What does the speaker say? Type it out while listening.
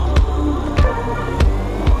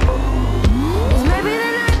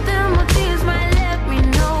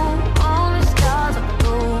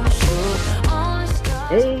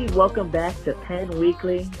welcome back to Penn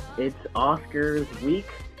Weekly. It's Oscars week,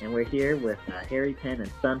 and we're here with Harry Penn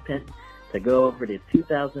and Sun Penn to go over the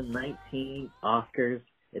 2019 Oscars.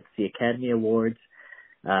 It's the Academy Awards.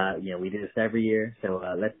 We do this every year, so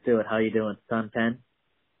let's do it. How you doing, Sun Penn?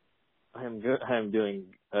 I am good. I am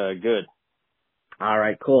doing good. All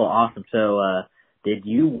right, cool, awesome. So, did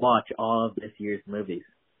you watch all of this year's movies?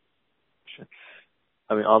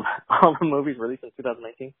 I mean, all the movies released in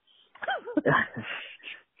 2019.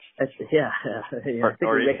 Yeah, I think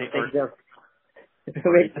we make the same joke. We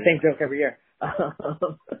make the same joke every year.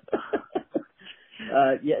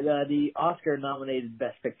 The Oscar nominated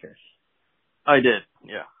Best Pictures. I did,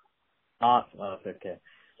 yeah. Awesome. Okay.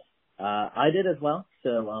 I did as well.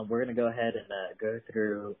 So we're gonna go ahead and go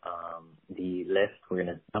through the list.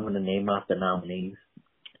 I'm gonna name off the nominees,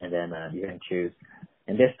 and then you're gonna choose.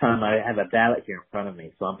 And this time I have a ballot here in front of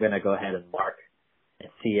me, so I'm gonna go ahead and mark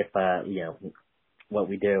and see if what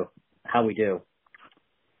we do, how we do.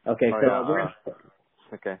 Okay, so we're gonna.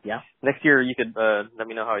 Okay. Yeah. Next year you could let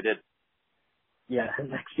me know how I did. Yeah,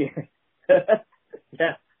 next year.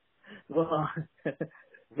 Yeah. Well,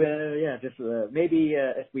 yeah, just maybe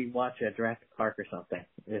if we watch Jurassic Park or something.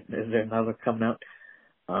 Is there another coming out?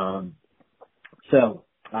 So,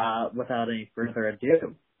 without any further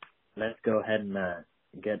ado, let's go ahead and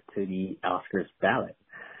get to the Oscars ballot.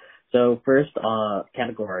 So, first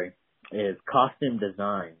category is costume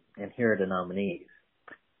design, and here are the nominees.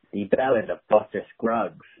 The Ballad of Buster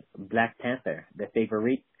Scruggs, Black Panther, The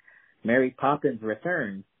Favorite, Mary Poppins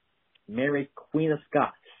Returns, Mary Queen of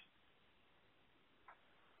Scots.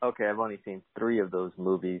 Okay, I've only seen 3 of those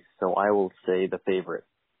movies, so I will say The Favorite.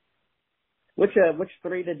 Which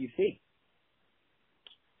 3 did you see?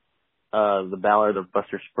 The Ballad of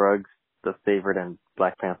Buster Scruggs, The Favorite, and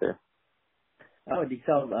Black Panther. Oh, did you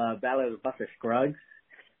saw Ballad of Buster Scruggs?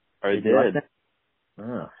 I did.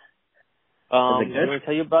 Oh. Do you want me to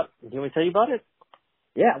tell you about it?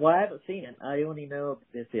 Yeah, well, I haven't seen it. I only know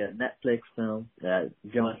it's a Netflix film,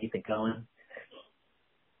 John Ethan Cohen.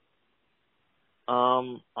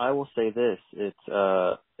 I will say this. This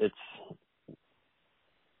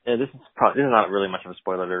is not really much of a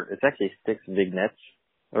spoiler. It's actually 6 vignettes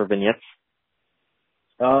or vignettes.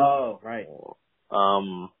 Oh, right.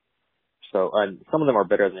 So some of them are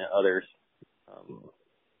better than others.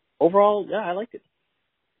 Overall, yeah, I liked it.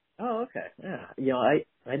 Oh, okay. Yeah. I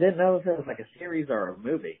didn't know if it was like a series or a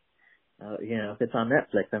movie. If it's on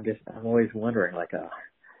Netflix, I'm always wondering, like,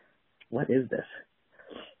 what is this?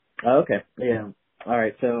 Oh, okay. Yeah. All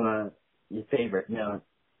right. So, your favorite.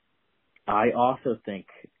 I also think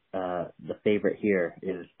the favorite here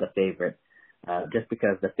is The Favorite, just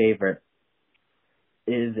because The Favorite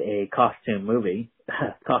is a costume movie,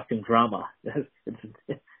 costume drama.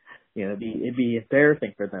 It'd be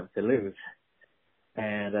embarrassing for them to lose.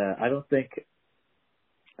 And I don't think,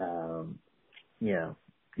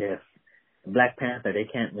 if Black Panther, they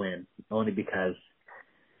can't win, only because,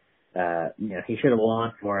 he should have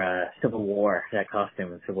won for Civil War. That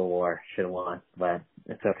costume in Civil War should have won, but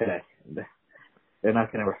it's okay. They're not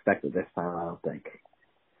going to respect it this time, I don't think.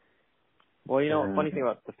 Well, funny thing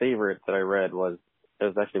about The Favorite that I read was it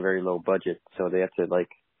was actually very low budget, so they had to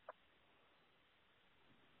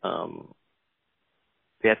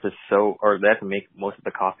they had to make most of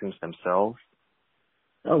the costumes themselves.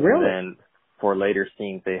 Oh, really? And then for later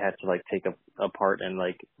scenes, they had to take apart and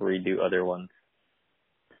redo other ones.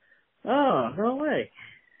 Oh, no way!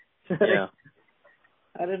 Yeah,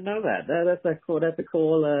 I didn't know that. That's a cool. That's a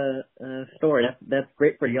cool story. That's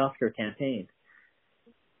great for the Oscar campaign.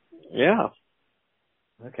 Yeah.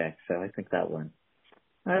 Okay, so I think that one.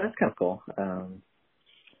 That's kind of cool.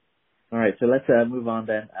 All right, so let's move on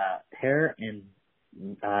then. Hairstyling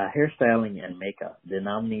and makeup. The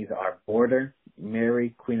nominees are Border, Mary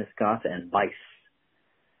Queen of Scots, and Vice.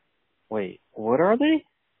 Wait, what are they?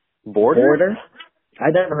 Border? Border? I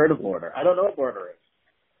never heard of Border. I don't know what Border is.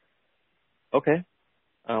 Okay.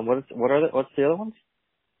 What's the other ones?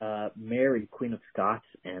 Mary Queen of Scots,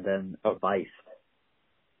 and then Vice.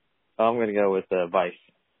 I'm gonna go with Vice.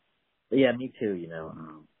 Yeah, me too.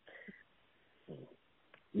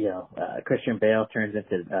 Christian Bale turns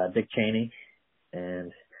into Dick Cheney,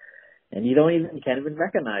 and you can't even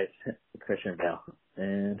recognize Christian Bale,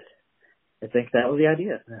 and I think that was the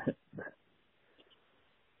idea.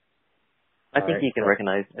 I think you can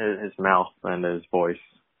recognize his mouth and his voice.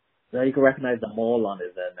 So you can recognize the mole on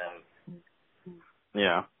his nose.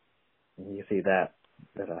 Yeah. You see that.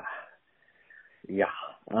 But, yeah.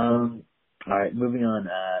 All right, moving on.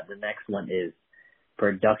 The next one is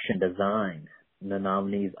production design. The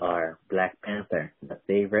nominees are Black Panther, The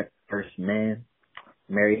Favorite, First Man,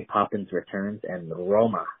 Mary Poppins Returns, and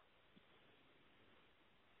Roma.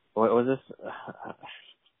 What was this?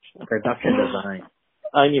 Production design.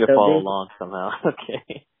 I need to So follow along somehow.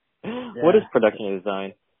 Okay. yeah. What is production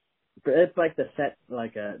design? It's like the set,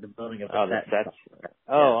 like the building of the set. The sets.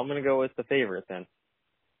 Yeah. I'm gonna go with the favorite then.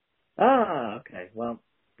 Ah, okay. Well,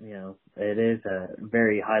 it is a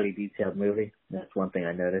very highly detailed movie. That's one thing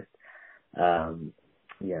I noticed.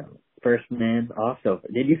 Yeah. First Man also.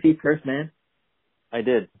 Did you see First Man? I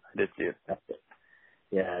did see it.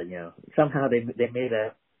 Yeah, somehow they made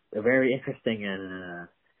a very interesting and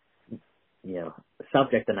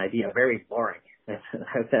subject and idea very boring. This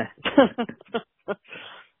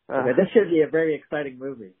should be a very exciting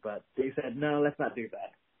movie, but they said no, let's not do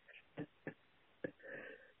that.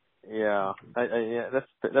 Yeah,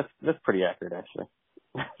 that's pretty accurate actually.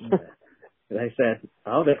 I said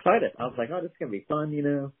I was excited. I was like, oh, this is gonna be fun,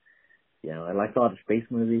 I liked all the space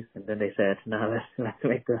movies, and then they said, no, let's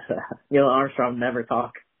make this. Neil Armstrong never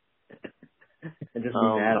talk. And just be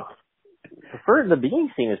mad. The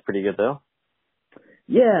beginning scene is pretty good though.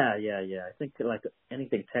 Yeah. I think like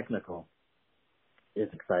anything technical is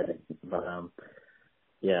exciting, but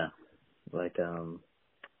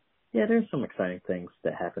there's some exciting things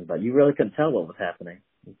that happen, but you really couldn't tell what was happening.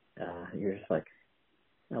 You're just like,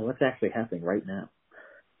 oh, what's actually happening right now?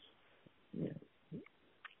 Yeah.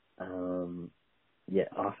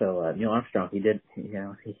 Also, Neil Armstrong, he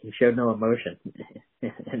showed no emotion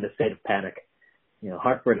in the state of panic.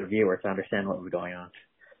 Hard for the viewer to understand what was going on.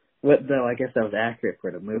 Though I guess that was accurate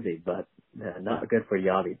for the movie, but not good for the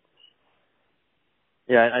audience.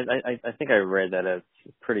 Yeah, I think I read that as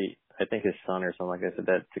pretty. I think his son or something like that said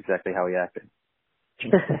that's exactly how he acted.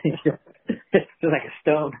 It's like a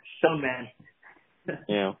stone man.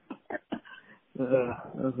 Yeah. I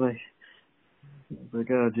was like,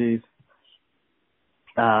 oh geez.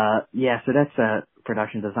 So that's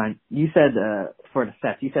production design. You said for the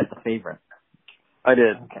sets, you said the favorite. I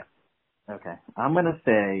did. Okay. I'm gonna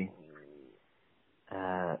say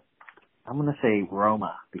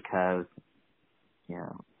Roma because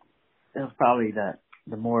it was probably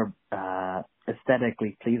the more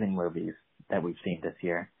aesthetically pleasing movies that we've seen this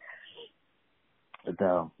year.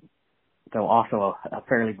 Though also a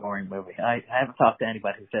fairly boring movie. I haven't talked to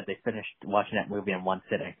anybody who said they finished watching that movie in one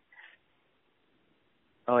sitting.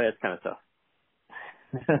 Oh yeah, it's kind of tough.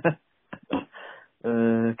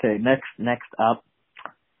 Okay, next up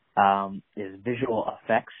is visual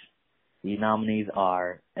effects. The nominees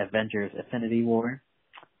are Avengers: Infinity War,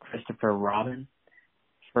 Christopher Robin,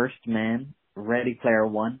 First Man, Ready Player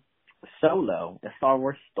One, Solo: A Star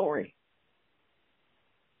Wars Story.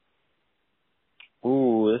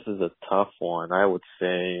 Ooh, this is a tough one. I would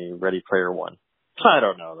say Ready Player One. I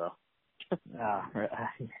don't know though.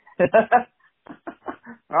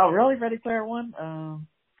 Oh, really? Ready Player One?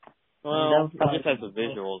 Well, it just has the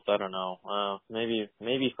visuals. I don't know.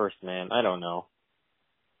 Maybe First Man. I don't know.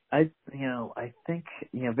 I think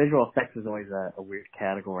visual effects is always a weird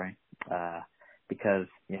category because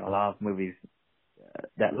a lot of movies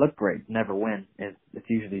that look great never win. It's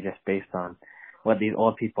usually just based on what these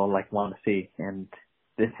old people want to see. And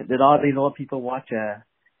did all these old people watch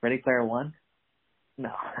Ready Player One?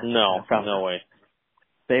 No. No way.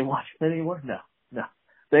 They watch Infinity War? No.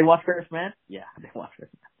 They watch First Man? Yeah, they watch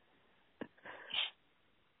First Man.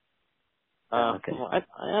 Okay.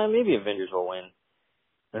 Well, maybe Avengers will win.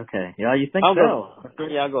 Okay. Yeah, you think I'll so?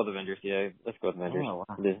 I'll go with Avengers. Yeah, let's go with Avengers. Oh,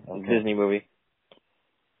 wow. Disney movie.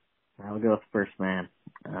 I'll go with First Man.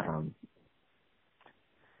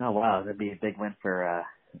 Oh wow, that'd be a big win for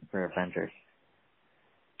Avengers.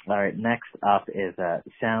 All right, next up is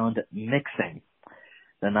sound mixing.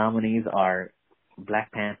 The nominees are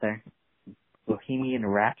Black Panther, Bohemian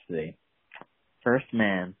Rhapsody, First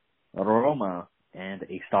Man, Roma, and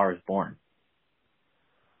A Star Is Born.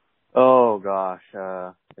 Oh gosh,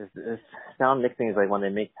 this sound mixing is like when they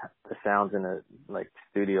make the sounds in a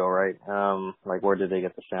studio, right? Like where did they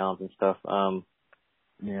get the sounds and stuff?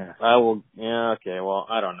 Yeah. Yeah, okay. Well,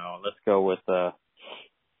 I don't know. Let's go with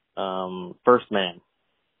First Man.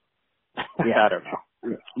 Yeah. I don't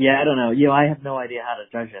know. Yeah, I don't know. I have no idea how to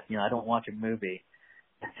judge it. I don't watch a movie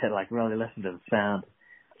to really listen to the sound.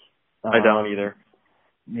 I don't either.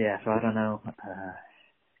 Yeah, so I don't know.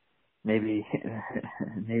 Maybe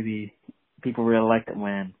people really liked it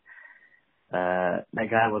when that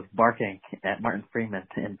guy was barking at Martin Freeman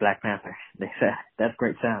in Black Panther. They said that's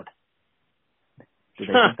great sound. Did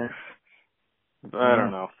they think that? I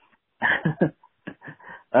don't know.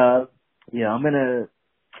 I'm gonna.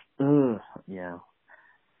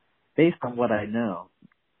 Based on what I know,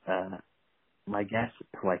 my guess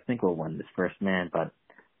who I think will win is First Man, but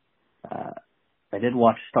I did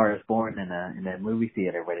watch Star is Born in a movie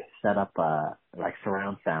theater where they set up like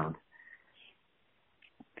surround sound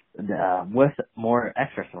with more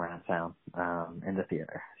extra surround sound in the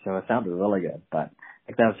theater, so it sounded really good. But I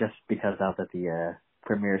think that was just because I was at the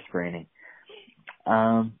premiere screening.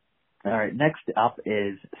 All right, next up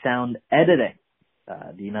is sound editing.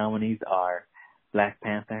 The nominees are Black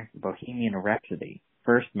Panther, Bohemian Rhapsody,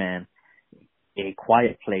 First Man, A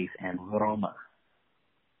Quiet Place, and Roma.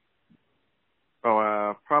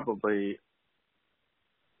 Oh, probably.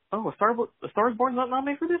 Oh, A Star is Born not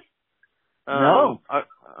nominated for this? No.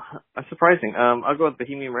 That's surprising. I'll go with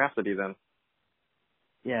Bohemian Rhapsody then.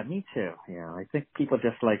 Yeah, me too. Yeah, I think people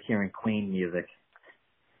just like hearing Queen music.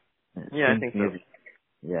 Yeah, I think music. So.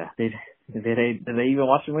 Yeah. Did they even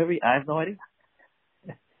watch the movie? I have no idea.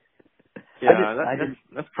 Yeah,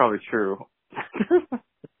 that's probably true.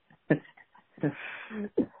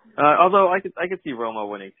 Although I could see Roma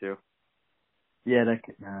winning too. Yeah, that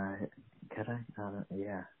could I?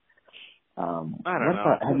 Yeah. I don't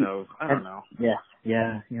know. Who knows? I don't know. Yeah.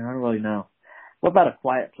 I don't really know. What about A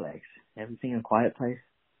Quiet Place? Have you seen A Quiet Place?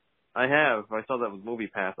 I have. I saw that with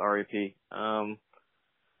MoviePass, RAP.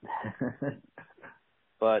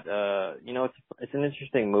 But it's an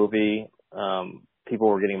interesting movie. People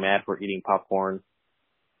were getting mad for eating popcorn.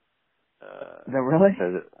 Is that really?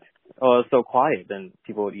 It's so quiet. Then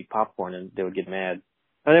people would eat popcorn and they would get mad.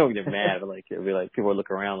 They wouldn't get mad, but like it would be like people would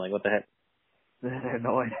look around like, what the heck? They're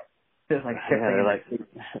annoyed. It's like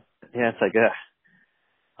it's like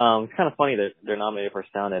it's kind of funny that they're nominated for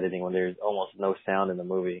sound editing when there's almost no sound in the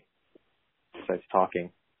movie besides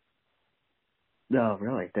talking. No,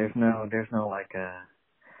 really. There's no like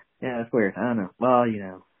yeah, it's weird. I don't know. Well,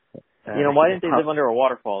 why didn't they live under a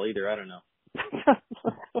waterfall either? I don't know.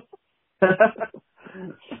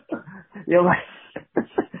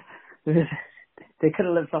 They could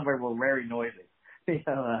have lived somewhere more very noisy.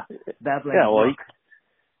 Babbling.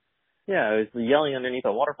 Yeah, it was yelling underneath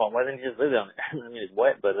a waterfall. Why didn't you just live down there? I mean, it's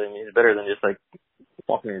wet, but I mean, it's better than just like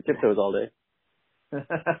walking on your tiptoes all day.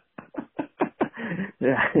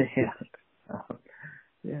 Yeah.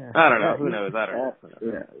 I don't know. Who knows? I don't know.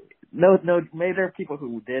 Yeah. No. Maybe there are people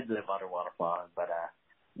who did live under waterfalls, but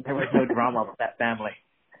there was no drama with that family.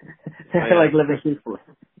 They're like living peacefully.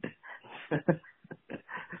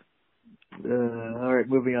 All right,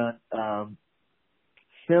 moving on.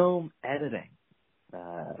 Film editing.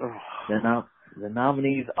 The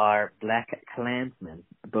nominees are Black Klansman,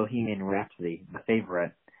 Bohemian Rhapsody, The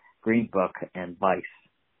Favorite, Green Book, and Vice.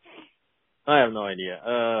 I have no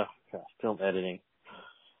idea. Film editing.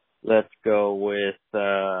 Let's go with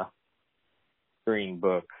Green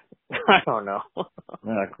Book. I don't know.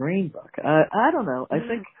 Green Book. I don't know. I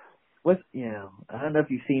think I don't know if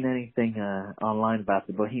you've seen anything online about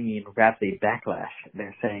the Bohemian Rhapsody backlash.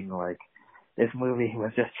 They're saying like this movie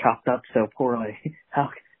was just chopped up so poorly. How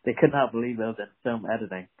they could not believe it was in film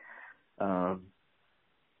editing. No,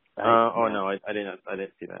 I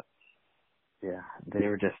didn't see that. Yeah, they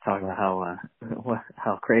were just talking about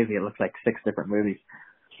how crazy it looks like 6 different movies,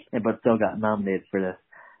 but still got nominated for this.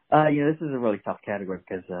 This is a really tough category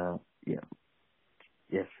because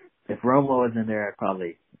if Roma was in there, I'd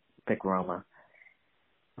probably pick Roma.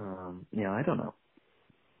 I don't know.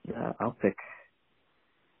 I'll pick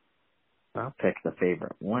The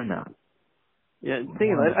Favorite. Why not? Yeah, the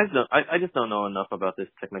thing is, I just don't know enough about this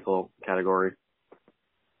technical category.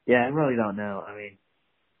 Yeah, I really don't know. I mean,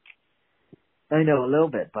 I know a little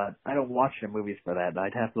bit, but I don't watch the movies for that.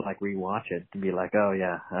 I'd have to like rewatch it to be like, oh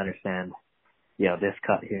yeah, I understand. This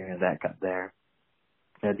cut here and that cut there.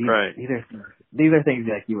 These are things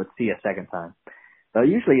like you would see a second time. So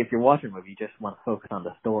usually, if you're watching a movie, you just want to focus on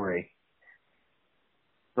the story.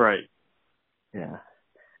 Right. Yeah.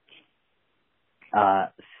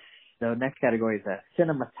 So next category is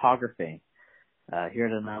cinematography. Here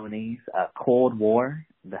are the nominees: Cold War,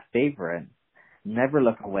 The Favorite, Never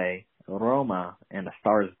Look Away, Roma, and A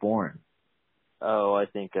Star Is Born. Oh, I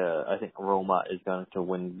think Roma is going to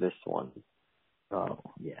win this one. Oh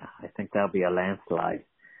yeah, I think that'll be a landslide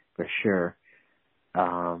for sure.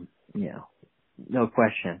 No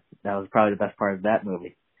question. That was probably the best part of that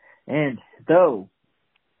movie. And though,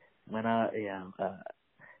 when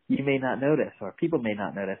you may not notice, or people may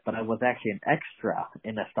not notice, but I was actually an extra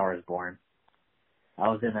in A Star Is Born. I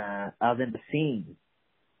was in the scene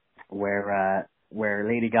where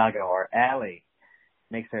Lady Gaga, or Ally,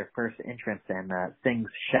 makes her first entrance and sings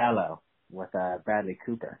 "Shallow" with Bradley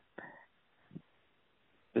Cooper.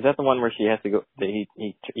 Is that the one where she has to go?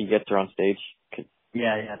 He gets her on stage.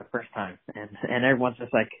 Yeah, the first time, and everyone's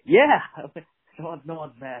just like, yeah. No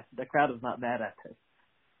one's mad. The crowd is not mad at this.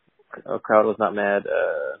 crowd was not mad.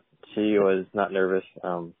 She was not nervous.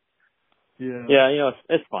 Yeah. Yeah,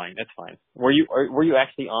 it's fine. It's fine. Were you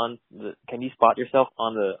actually on the? Can you spot yourself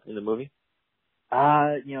in the movie?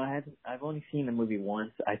 I've only seen the movie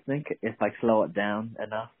once. I think if I slow it down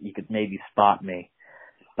enough, you could maybe spot me.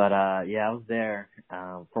 But yeah, I was there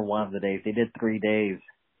for one of the days. They did 3 days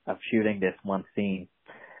of shooting this one scene,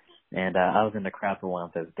 and I was in the crowd for one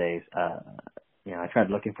of those days. I tried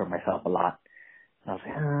looking for myself a lot. I was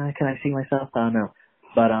like, can I see myself? I don't know.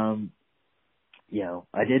 But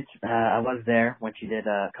I did. I was there when she did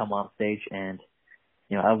come on stage, and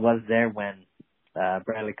I was there when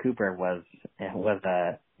Bradley Cooper was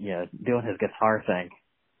doing his guitar thing,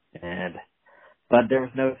 but there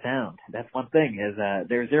was no sound. That's one thing is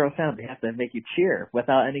there's zero sound. They have to make you cheer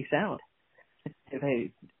without any sound.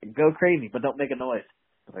 Hey, go crazy, but don't make a noise.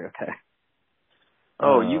 I was like, okay.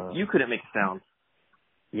 Oh, you couldn't make a sound.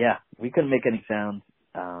 Yeah, we couldn't make any sounds.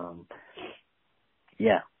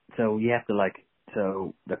 Yeah, so you have to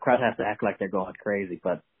so the crowd has to act like they're going crazy,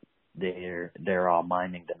 but they're all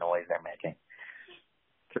minding the noise they're making.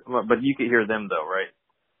 But you could hear them though, right?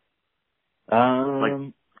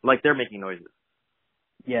 Like they're making noises.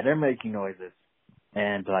 Yeah, they're making noises,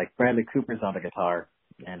 and like Bradley Cooper's on the guitar,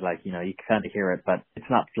 and you can kind of hear it, but it's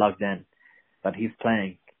not plugged in, but he's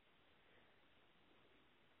playing.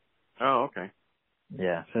 Oh, okay.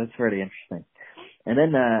 Yeah, so it's really interesting. And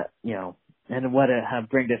then, and what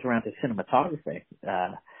bring this around to cinematography.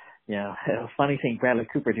 A funny thing, Bradley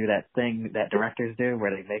Cooper do that thing that directors do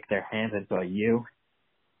where they make their hands into a U.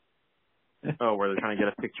 Oh, where they're trying to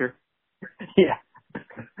get a picture? Yeah.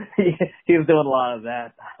 he was doing a lot of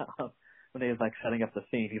that when he was setting up the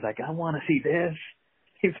scene. He's like, I want to see this.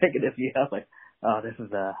 He's making this view. I was like, oh,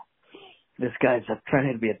 this guy's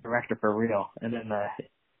trying to be a director for real. And then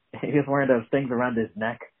he was wearing those things around his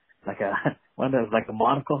neck, one of those a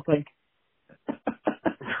monocle thing. I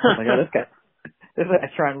was like, oh, this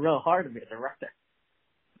guy's trying real hard to be a director.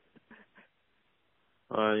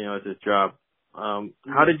 It's his job.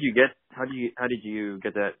 How did you get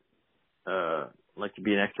that to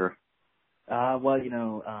be an extra? Well,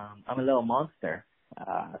 I'm a little monster.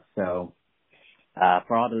 So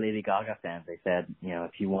for all the Lady Gaga fans, they said,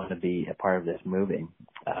 if you want to be a part of this movie,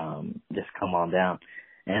 just come on down.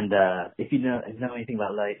 And if you know anything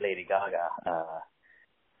about Lady Gaga,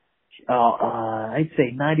 I'd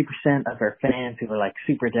say 90% of her fans who are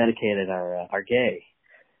super dedicated are gay.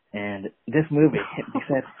 And this movie, they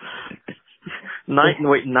said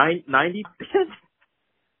 90%?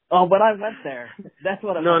 Oh, but I went there. That's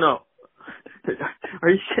what I No. Are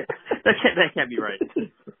you sure? That can't be right.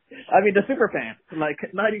 I mean, the super fans,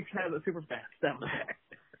 90% of the super fans that was there.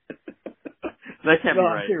 That can't be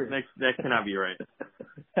right. That cannot be right.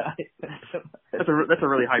 That's a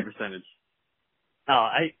really high percentage. Oh,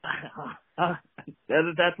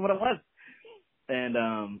 that's what it was. And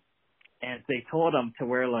they told them to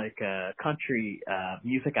wear country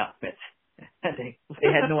music outfits. They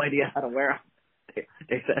had no idea how to wear them.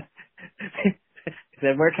 They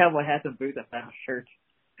said wear cowboy hats and boots and flannel shirts,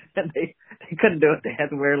 and they couldn't do it. They had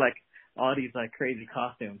to wear all these crazy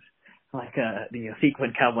costumes, the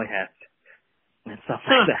sequin cowboy hats and stuff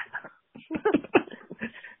like that.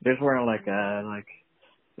 They're wearing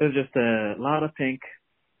it was just a lot of pink,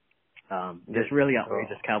 just really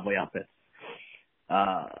outrageous cowboy outfits.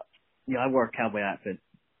 I wore a cowboy outfit,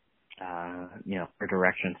 for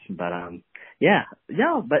directions, but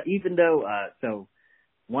but even though, so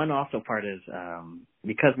one also part is,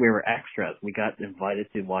 because we were extras, we got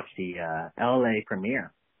invited to watch the, LA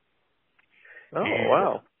premiere. Oh,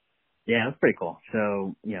 wow. Yeah, it was pretty cool.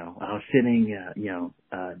 So, I was sitting,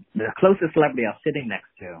 the closest celebrity I was sitting next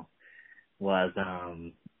to was,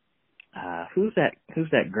 who's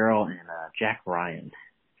that girl in, Jack Ryan?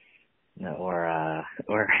 Or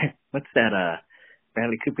what's that,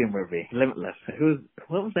 Bradley Cooper movie, Limitless?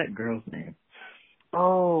 What was that girl's name?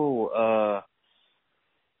 Oh,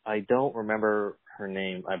 I don't remember her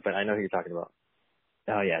name, but I know who you're talking about.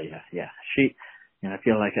 Oh, yeah. She, I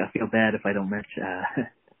feel bad if I don't mention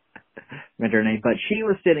her name, but she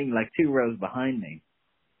was sitting 2 rows behind me.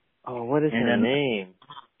 Oh, what is her name?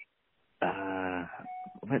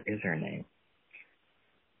 What is her name?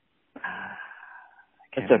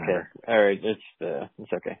 It's okay. Remember. All right,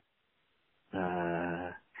 it's okay.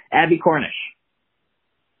 Abby Cornish.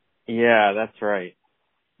 Yeah, that's right.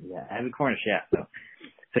 Yeah, Abby Cornish. Yeah.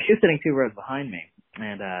 So she was sitting 2 rows behind me,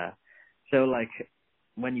 and so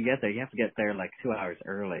when you get there, you have to get there 2 hours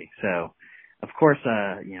early. So of course,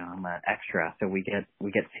 I'm an extra, so we get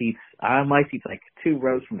seats. My seat's 2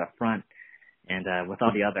 rows from the front, and with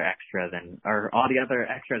all the other extras, and are all the other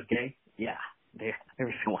extras gay? Yeah,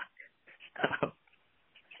 every single one.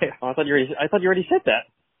 Oh, I thought you already said that.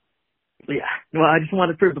 Yeah. Well, I just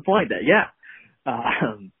wanted to prove the point that, yeah.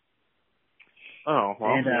 Oh,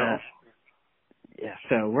 well, and, yeah,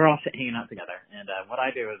 so we're all hanging out together. And what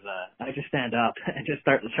I do is I just stand up and just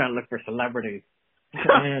start trying to look for celebrities.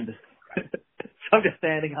 And so I'm just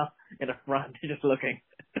standing up in the front, just looking.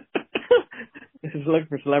 Just looking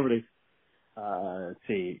for celebrities. Let's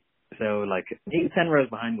see. So, like, 10 rows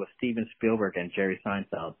behind was Steven Spielberg and Jerry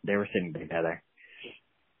Seinfeld. They were sitting together.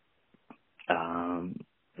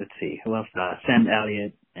 Let's see. Who else? Sam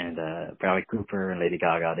Elliott and Bradley Cooper and Lady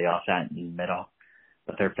Gaga. They all sat in the middle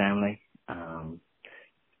with their family.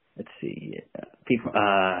 Let's see. People.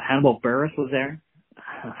 Hannibal Buress was there.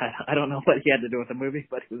 I don't know what he had to do with the movie,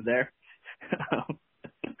 but he was there.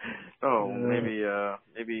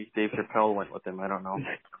 Maybe Dave Chappelle went with him. I don't know.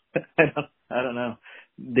 I don't know.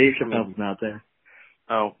 Dave Chappelle's not there.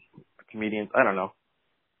 Oh, comedians. I don't know.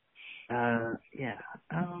 Yeah.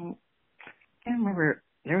 I can't remember.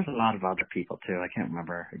 There was a lot of other people too. I can't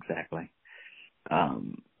remember exactly.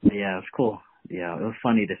 But yeah, it was cool. Yeah, it was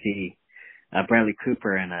funny to see Bradley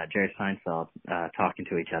Cooper and Jerry Seinfeld talking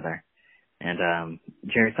to each other. And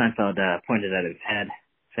Jerry Seinfeld pointed at his head,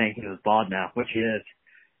 saying he was bald now, which he is.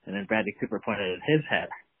 And then Bradley Cooper pointed at his head,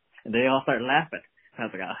 and they all started laughing. I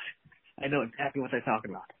was like, gosh, I know exactly what they're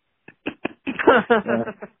talking about.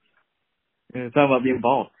 It's all about being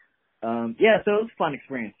bald. Yeah, so it was a fun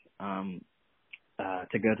experience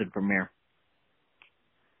to go to the premiere.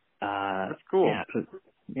 That's cool. Yeah,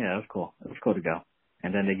 it was cool. It was cool to go.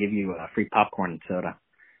 And then they give you free popcorn and soda.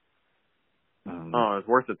 Oh, it's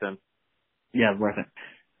worth it then. Yeah, it's worth it.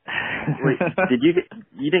 Wait,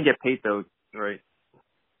 you didn't get paid though, right?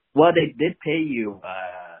 Well, they did pay you.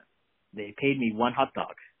 They paid me one hot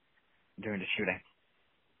dog during the shooting.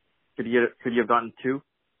 Could you have gotten two?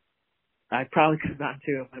 I probably could have gotten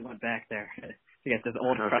two if I went back there to get this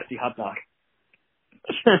old crusty hot dog.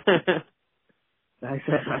 I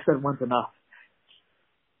said one's enough.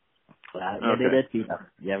 Yeah, they did feed us.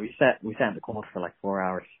 Yeah, we sat in the cold for like 4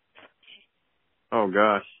 hours. Oh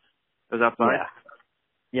gosh, it was outside.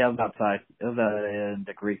 Yeah, it was outside. It was in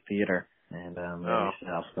the Greek Theater, and we sat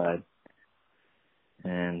outside.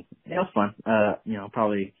 And it was fun.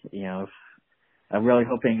 Probably, I'm really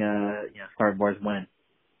hoping, Star Wars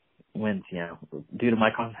wins, due to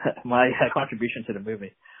my contribution to the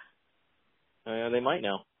movie. They might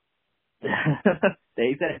now.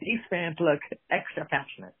 They said these fans look extra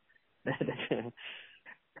passionate.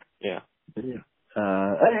 Yeah.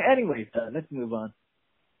 Anyways, let's move on.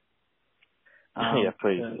 Yeah,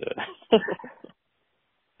 please.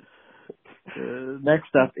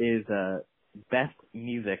 Next up is Best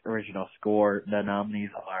Music Original Score. The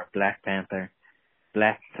nominees are Black Panther,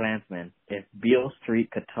 Black Klansman, If Beale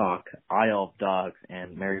Street Could Talk, Isle of Dogs,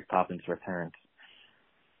 and Mary Poppins Returns.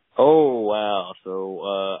 Oh wow! So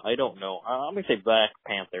I don't know. I'm gonna say Black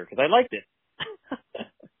Panther because I liked it.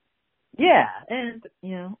 Yeah, and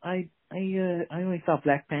I only saw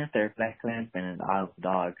Black Panther, Black Klansman, and Isle of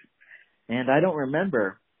Dogs, and I don't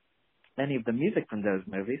remember any of the music from those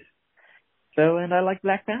movies. So, and I like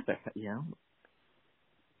Black Panther. Yeah,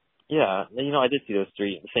 I did see those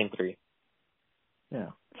three, the same three.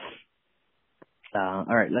 Yeah. All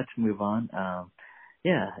right, let's move on.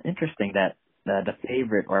 Yeah, interesting that the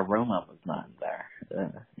favorite or Roma was not in there.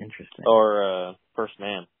 Interesting. Or First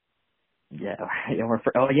Man. Yeah.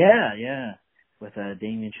 With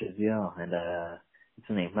Damien Chazelle and what's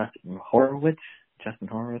his name? Horowitz, Justin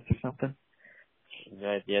Horowitz or something.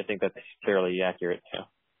 Yeah, I think that's fairly accurate. Yeah.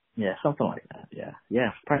 Yeah, something like that.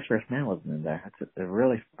 Yeah. Surprised First Man wasn't in there. That's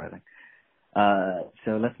really surprising.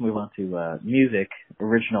 So let's move on to music,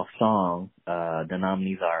 original song. The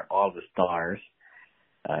nominees are All the Stars,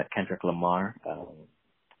 Kendrick Lamar,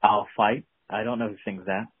 I'll Fight. I don't know who sings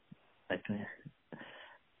that. Let's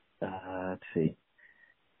see.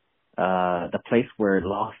 The Place Where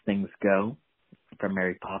Lost Things Go from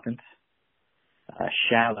Mary Poppins.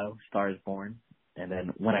 Shallow, Stars Born. And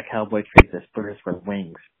then When a Cowboy Trades His Spurs for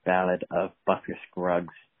Wings, Ballad of Buster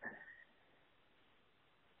Scruggs.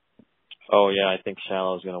 Oh yeah, I think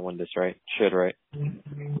Shallow is going to win this, right? Right?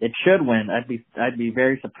 It should win. I'd be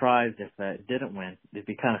very surprised if it didn't win. It'd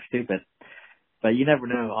be kind of stupid. But you never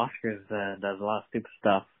know. Oscars does a lot of stupid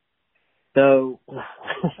stuff. So,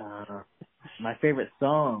 my favorite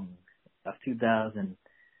song of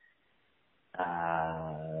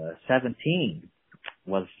 2017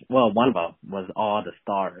 was, one of them was All the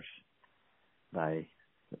Stars by...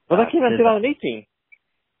 Well, that came out in 2018.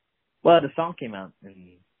 Well, the song came out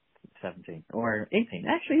in 17 or 18.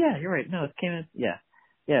 Actually, yeah, you're right. No, it came in, yeah.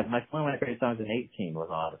 Yeah, one of my favorite songs in 18 was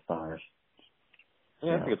All the Stars.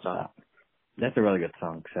 Yeah, that's a good song. that's a really good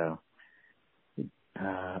song. So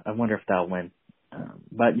I wonder if that'll win.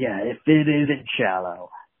 But yeah, if it isn't Shallow,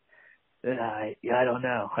 I don't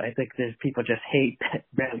know. I think there's people just hate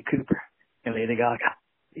Bradley Cooper and Lady Gaga.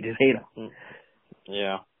 They just hate him.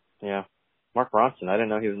 Yeah. Mark Ronson, I didn't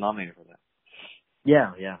know he was nominated for that.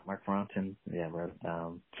 Yeah, Mark Ronson. Yeah, wrote.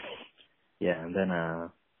 And then I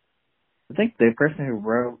think the person who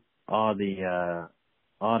wrote all the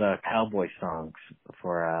cowboy songs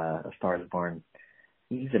for A Star Is Born,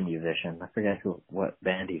 he's a musician. I forget what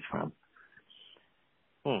band he's from.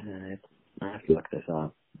 I have to look this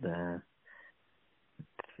up. Let's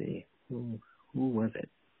see. Who was it?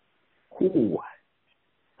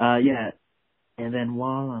 Yeah. And then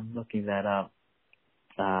while I'm looking that up,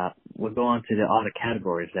 we'll go on to the other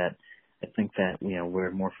categories that I think that,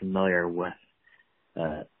 we're more familiar with,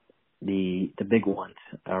 the big ones.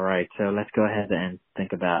 All right. So let's go ahead and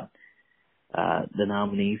think about, the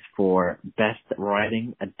nominees for Best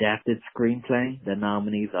Writing Adapted Screenplay. The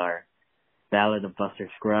nominees are Ballad of Buster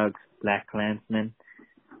Scruggs, Black Klansman,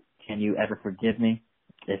 Can You Ever Forgive Me,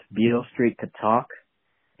 If Beale Street Could Talk,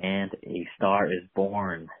 and A Star Is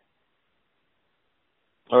Born.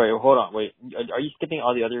 All right, hold on. Wait, are you skipping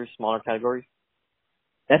all the other smaller categories?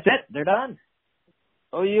 That's it. They're done.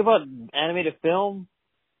 Oh, you about animated film?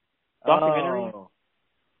 Documentary? Oh,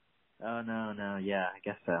 no. Yeah, I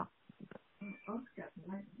guess so.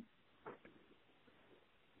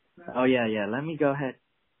 Oh, yeah. Let me go ahead.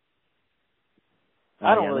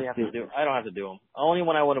 I don't have to do them. The only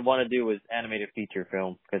one I would want to do was animated feature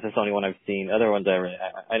film, because that's the only one I've seen. Other ones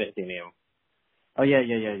I didn't see any of them. Oh, yeah,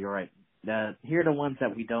 you're right. Here are the ones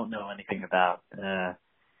that we don't know anything about.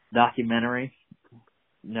 Documentary,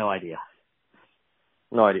 no idea.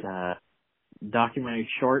 No idea. Documentary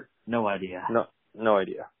short, no idea. No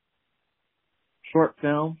idea. Short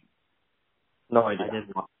film, no idea.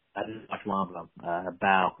 I did watch one of them,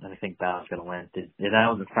 Bao, and I think Bao's going to win. That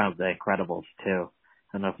was in front of The Incredibles, too.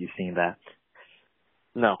 I don't know if you've seen that.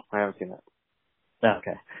 No, I haven't seen that.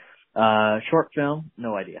 Okay. Short film,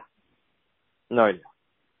 no idea. No idea.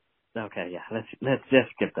 Okay, yeah, let's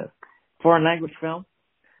just skip this. Foreign language film?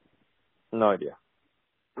 No idea.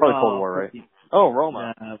 Probably Cold War, right? Oh,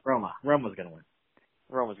 Roma. Roma's going to win.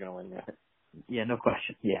 Roma's going to win, yeah. Yeah, no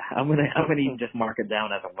question. Yeah, I'm gonna even just mark it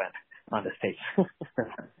down as a win on this page.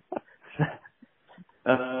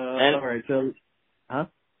 All right, so, huh?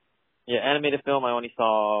 Yeah, animated film. I only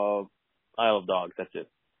saw Isle of Dogs. That's it.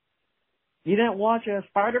 You didn't watch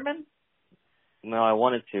Spider-Man? No, I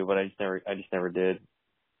wanted to, but I just never did.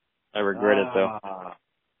 I regret it though.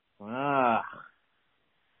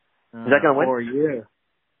 Is that gonna win? For you?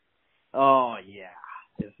 Oh yeah.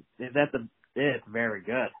 It's very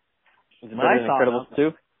good. Is it better than Incredibles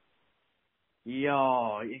 2?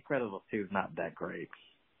 Yo, Incredibles 2 is not that great.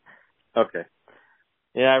 Okay.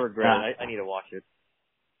 Yeah, I regret it. I need to watch it.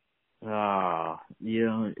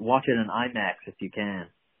 Watch it in IMAX if you can.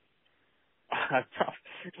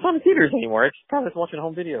 It's not in theaters anymore. It's probably just watching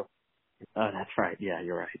home video. Oh, that's right. Yeah,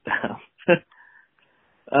 you're right.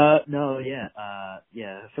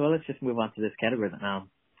 So let's just move on to this category now.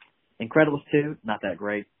 Incredibles 2, not that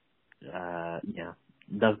great.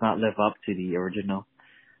 Does not live up to the original.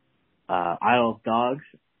 Isle of Dogs,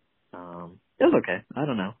 it was okay. I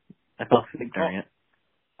don't know. I felt sick during it.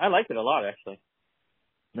 I liked it a lot, actually.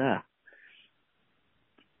 Yeah.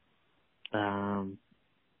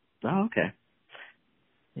 Okay.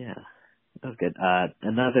 Yeah, that was good.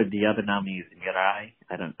 The other nominee is Mirai.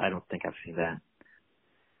 I don't think I've seen that.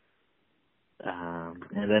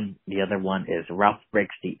 And then the other one is Ralph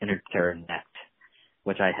Breaks the Internet,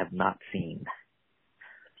 which I have not seen.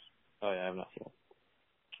 Oh yeah, I've not seen it.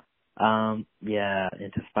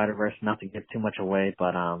 Into Spider-Verse, not to give too much away,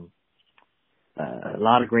 but a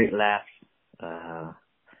lot of great laughs, a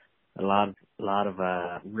lot of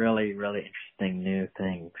really, really interesting new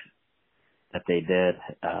things that they did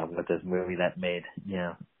with this movie that made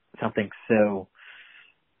something so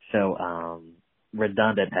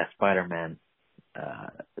redundant as Spider-Man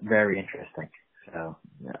very interesting. So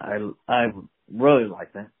I really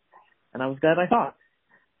liked it, and I was glad I saw it.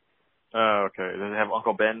 Oh, okay. Does it have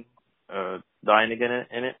Uncle Ben dying again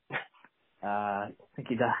in it? I think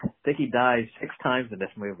he dies 6 times in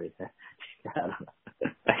this movie.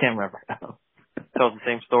 I can't remember. Tells the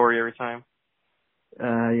same story every time.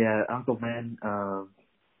 Uncle Ben.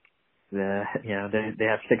 They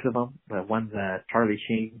have 6 of them. One's Charlie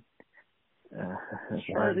Sheen.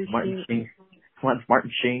 Martin Sheen. One's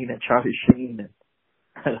Martin Sheen and Charlie Sheen.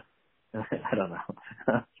 And I don't know.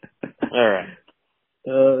 All right.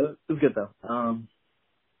 It was good though.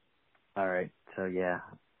 All right. So yeah,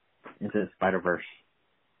 into Spider-Verse.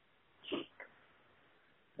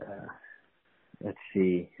 Uh, let's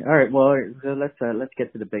see. All right. Well, so let's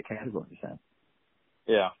get to the big categories then.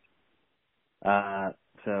 Yeah.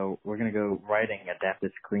 So we're gonna go writing,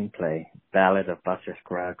 adapted screenplay, Ballad of Buster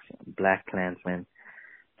Scruggs, Black Klansman,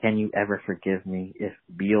 Can You Ever Forgive Me, If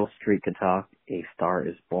Beale Street Could Talk, A Star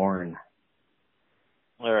Is Born.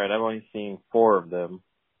 All right. I've only seen 4 of them.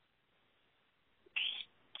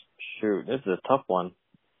 Shoot, this is a tough one.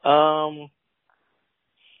 I'm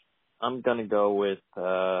gonna go with.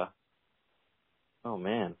 Oh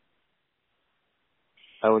man.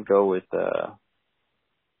 I would go with.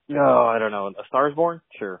 No, I don't know. A Star Is Born?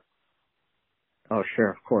 Sure. Oh, sure,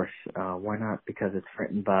 of course. Why not? Because it's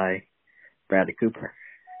written by Bradley Cooper.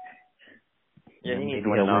 Yeah, he needs maybe to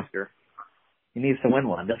win he'll an win. Oscar. He needs to win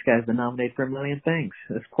one. This guy's been nominated for a million things.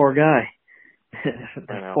 This poor guy.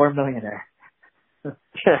 I know. Poor millionaire.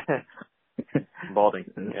 Balding.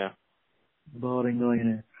 Yeah. Balding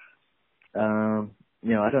millionaire. I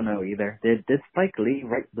don't know either. Did Spike Lee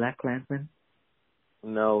write Black Klansman?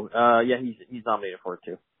 No. Yeah, he's nominated for it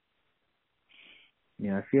too.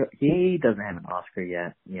 I feel he doesn't have an Oscar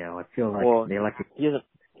yet. I feel like they like to. He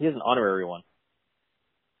has an honorary one.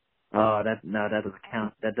 Oh, that doesn't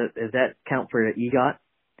count. Does that count for the EGOT?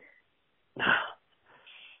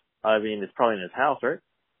 I mean, it's probably in his house, right?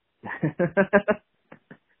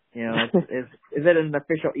 Is it an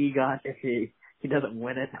official EGOT if he doesn't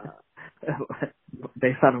win it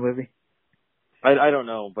based on a movie? I don't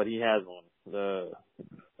know, but he has one.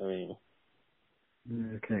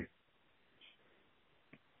 Okay.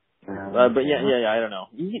 But yeah, I don't know.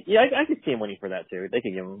 I could see him winning for that too. They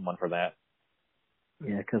could give him one for that.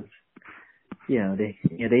 Yeah, because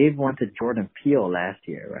they wanted Jordan Peele last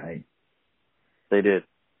year, right? They did.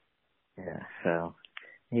 Yeah, so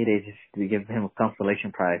they just give him a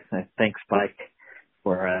consolation prize. Thanks, Spike,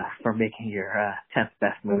 for making your 10th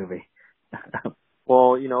best movie.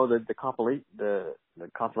 Well, the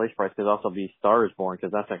consolation prize could also be Star Is Born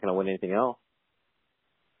because that's not going to win anything else.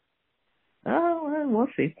 Oh, well, we'll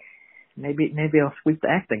see. Maybe I'll sweep the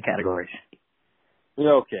acting categories.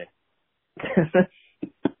 Yeah, okay.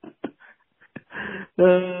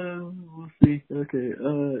 We'll see. Okay.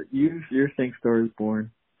 You're saying Star Is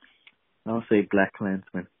Born. I'll say Black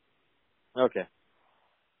Klansman. Okay.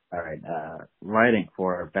 All right. Writing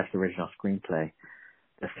for Best Original Screenplay.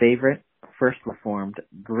 The Favorite, First Reformed,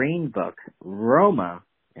 Green Book, Roma,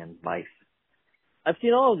 and Vice. I've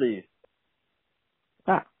seen all of these.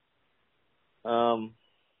 Ah.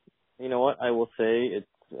 You know what? I will say it's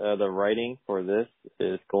the writing for this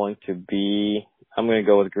is going to be. I'm going to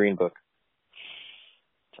go with Green Book.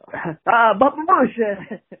 But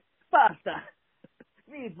Moshe, pasta,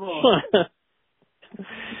 meatball.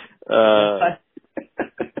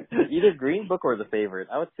 Either Green Book or The Favorite.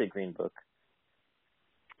 I would say Green Book.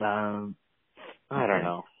 I don't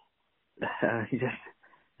know.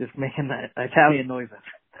 Just making Italian noises.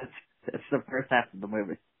 That's the first half of the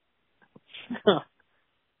movie.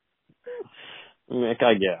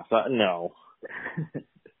 I guess. No.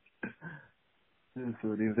 That's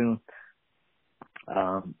what he's doing.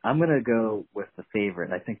 I'm gonna go with The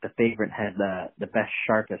Favorite. I think The Favorite had the best,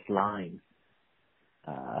 sharpest lines.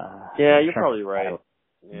 Yeah, you're probably right.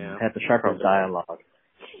 Yeah, had the sharpest dialogue. Right.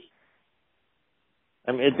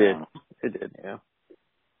 I mean, it did. It did. Yeah.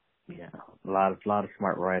 Yeah, a lot of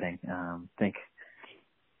smart writing. I think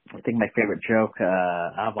my favorite joke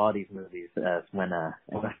of all these movies is when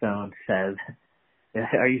Emma Stone says,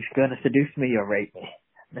 "Are you going to seduce me or rape me?"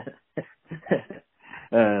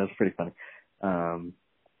 It's pretty funny.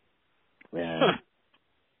 Yeah,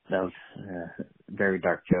 that was a very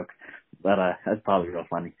dark joke, but that's probably real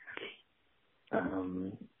funny.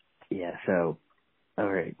 Yeah. So, all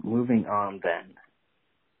right, moving on then.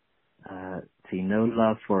 See, no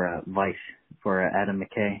love for Vice for Adam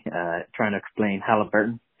McKay, trying to explain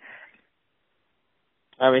Halliburton.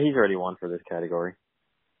 I mean, he's already won for this category.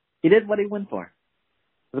 He did what he won for.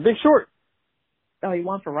 The Big Short. Oh, he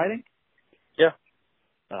won for writing? Yeah.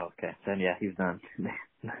 Oh, okay. Then yeah, he's done.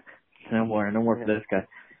 No more for this guy.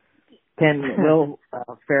 Will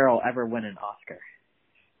Ferrell ever win an Oscar?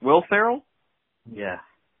 Will Ferrell? Yeah.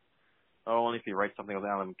 Oh, only if he writes something with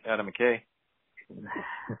Adam McKay.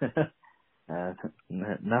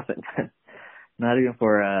 Nothing. Not even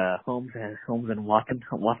for Holmes and Watson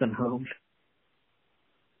Holmes.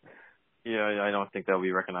 Yeah, I don't think that'll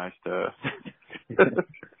be recognized. Okay.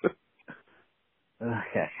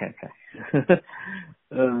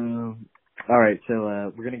 All right,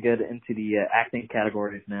 so we're gonna get into the acting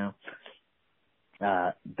categories now.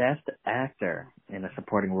 Best Actor in a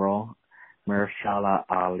Supporting Role: Mahershala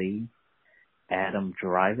Ali, Adam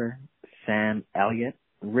Driver, Sam Elliott,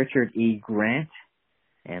 Richard E. Grant,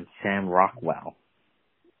 and Sam Rockwell.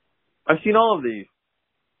 I've seen all of these.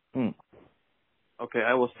 Hmm. Okay,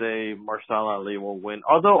 I will say Mahershala Ali will win.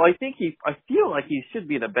 Although I feel like he should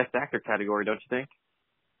be in the Best Actor category, don't you think?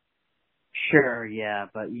 Sure, yeah,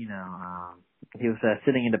 but he was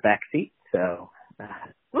sitting in the back seat, so.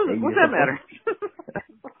 What's that matter?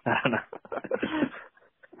 I don't know.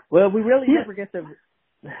 Well, we really never get to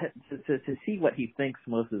see what he thinks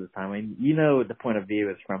most of the time. I mean, the point of view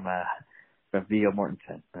is from Viggo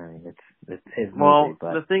Mortensen. I mean, it's his movie.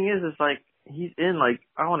 But the thing is, like he's in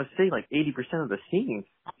I want to say 80% of the scenes.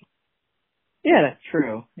 Yeah, that's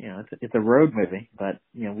true. It's a road movie, but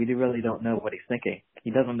we really don't know what he's thinking.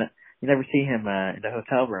 You never see him in the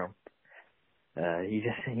hotel room. You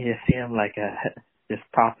just see him just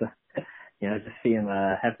pop just see him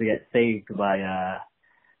have to get saved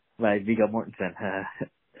by Viggo Mortensen.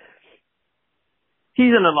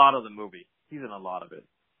 He's in a lot of the movie. He's in a lot of it.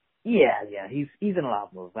 Yeah, he's in a lot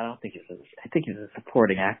of movies, but I think he's a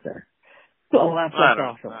supporting actor. Well, that's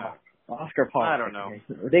Oscar Paul. I don't know.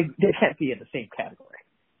 They can't be in the same category.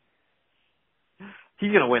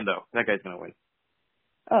 He's gonna win though. That guy's gonna win.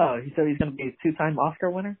 Oh, so he's gonna be a 2-time Oscar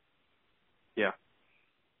winner? Yeah.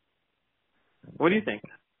 What do you think?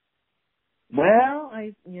 Well,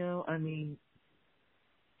 I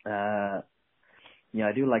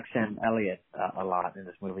do like Sam Elliott a lot in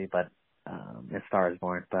this movie, but as Star is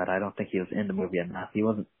Born, but I don't think he was in the movie enough. He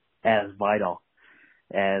wasn't as vital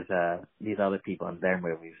as these other people in their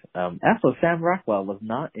movies. Also, Sam Rockwell was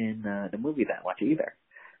not in the movie that much either.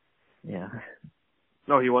 Yeah.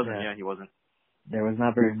 No, he wasn't. Yeah, he wasn't. There was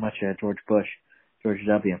not very much George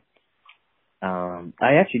W.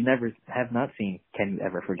 I actually have not seen Can You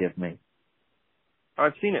Ever Forgive Me?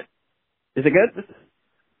 I've seen it. Is it good?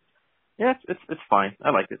 Yeah, it's fine. I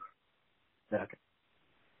like it. Okay.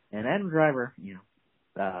 And Adam Driver,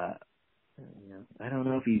 I don't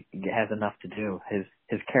know if he has enough to do.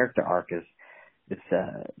 His character arc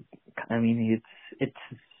it's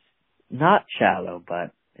not shallow,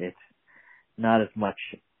 but it's not as much,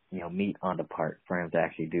 meat on the part for him to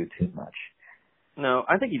actually do too much. No,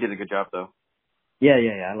 I think he did a good job though. Yeah,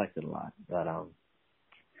 I liked it a lot. But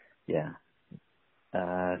yeah.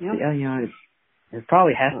 It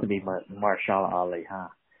probably has to be Mahershala Ali, huh?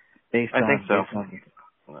 I think so.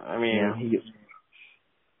 I mean,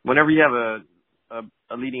 whenever you have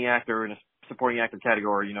a leading actor in a supporting actor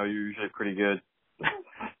category, you're usually pretty good.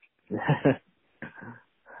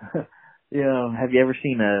 Have you ever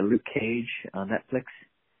seen Luke Cage on Netflix?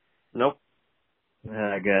 Nope.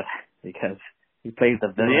 Good, because he plays the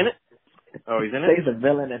villain. Is he in it? Oh, he's in it? He plays the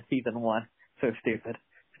villain in season 1. So stupid.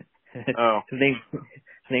 Oh. His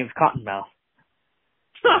name's Cottonmouth.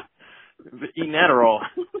 Eating Adderall.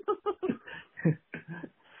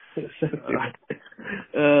 So stupid.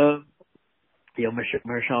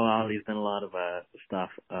 Mahershala Ali's done a lot of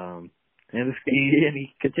stuff, and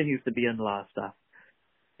he continues to be in a lot of stuff,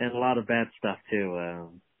 and a lot of bad stuff too.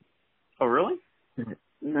 Oh, really?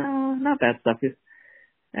 No, not bad stuff.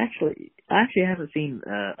 I actually haven't seen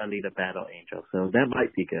Alita Battle Angel, so that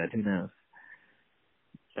might be good. Who knows?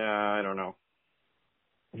 I don't know.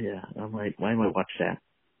 Yeah, I might watch that.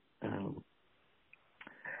 Sam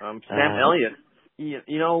Elliott.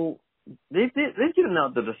 They've given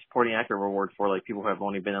out the supporting actor award for people who have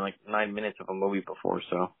only been in 9 minutes of a movie before.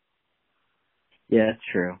 So. Yeah, that's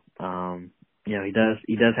true. He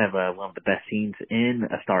does have one of the best scenes in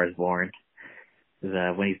A Star Is Born.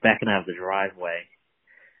 When he's backing out of the driveway.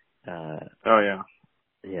 Oh yeah.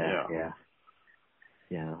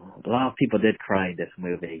 Yeah. A lot of people did cry in this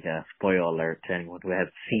movie. Spoiler alert to anyone who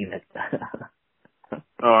hasn't seen it.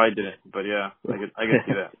 Oh, I didn't, but yeah, I could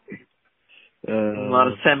see that. A lot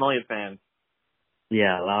of Sam Elliott fans.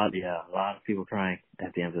 Yeah, a lot of people crying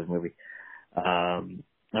at the end of the movie. All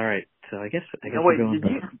right, so I guess wait,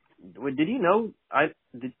 did you know?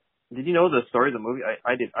 Did you know the story of the movie?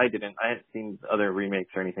 I didn't. I hadn't seen other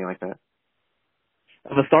remakes or anything like that.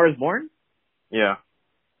 Of A Star Is Born? Yeah.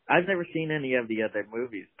 I've never seen any of the other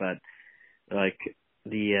movies, but the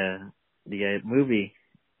movie,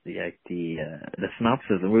 the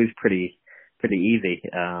synopsis of the movie is pretty easy.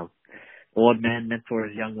 Old man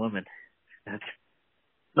mentors young woman.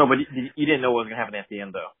 No, but you didn't know what was going to happen at the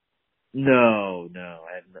end, though. No,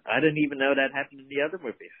 I didn't even know that happened in the other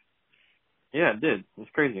movies. Yeah, it did.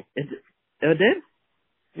 It's crazy. It did?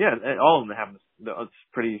 Yeah, all of them happened. It's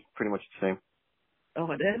pretty much the same. Oh,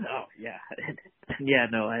 it did? Oh, yeah. Yeah,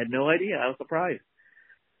 no, I had no idea. I was surprised.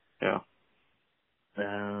 Yeah.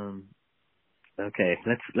 Okay,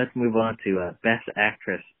 let's move on to Best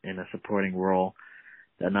Actress in a Supporting Role.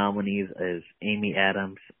 The nominees is Amy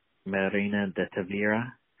Adams, Marina de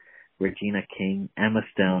Tavira, Regina King, Emma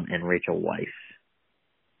Stone, and Rachel Weisz.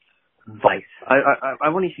 Vice.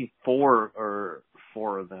 I've only seen four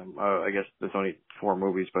of them. I guess there's only 4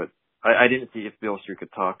 movies, but I didn't see If Beale Street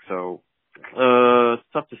Could Talk, so it's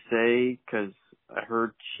tough to say because I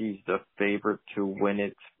heard she's the favorite to win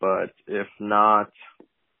it, but if not,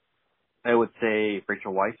 I would say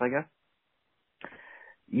Rachel Weisz, I guess.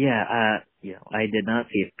 Yeah, I did not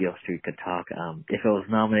see If Beale Street Could Talk. If it was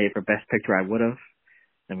nominated for Best Picture, I would have.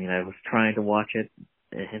 I mean, I was trying to watch it,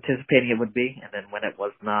 anticipating it would be, and then when it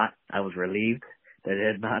was not, I was relieved that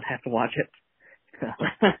I did not have to watch it.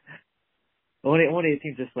 Only it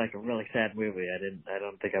seems just like a really sad movie. I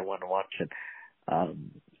don't think I want to watch it.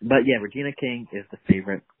 But yeah, Regina King is the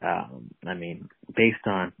favorite. I mean, based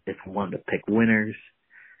on if I wanted to pick winners,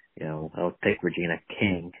 I would pick Regina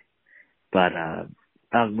King. But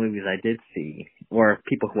of the movies I did see, or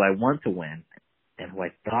people who I want to win and who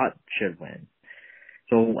I thought should win.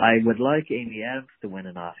 So I would like Amy Adams to win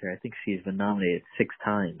an Oscar. I think she's been nominated 6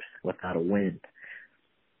 times without a win.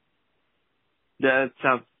 Yeah, it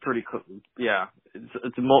sounds pretty cool. Yeah,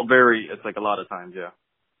 it's like a lot of times, yeah.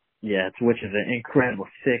 Yeah, which is an incredible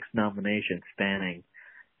 6 nominations spanning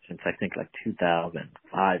since I think like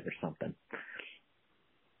 2005 or something.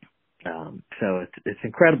 So it's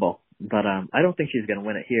incredible, but I don't think she's going to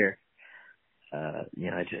win it here.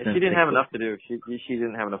 I just she didn't have enough to do. She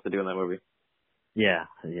didn't have enough to do in that movie. Yeah.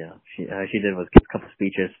 She did was give a couple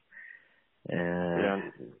speeches. Yeah,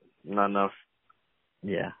 not enough.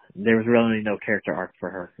 Yeah, there was really no character arc for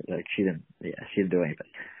her. Like she didn't do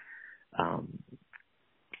anything.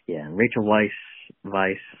 Yeah, Rachel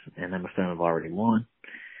Weisz, and Emma Stone have already won.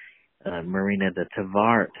 Marina de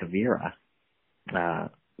Tavira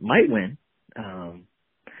might win.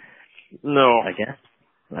 No, I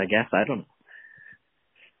guess I don't know.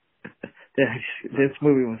 This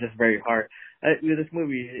movie was just very hard. This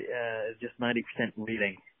movie is just 90%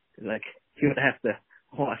 reading. Like you would have to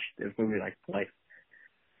watch this movie like twice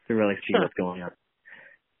to really see what's going on.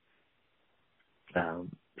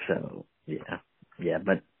 So yeah,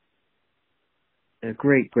 but a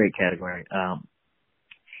great category. I'm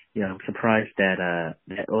surprised that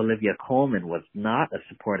Olivia Colman was not a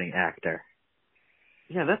supporting actor.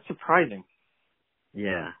 Yeah, that's surprising.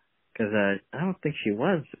 Yeah, because I don't think she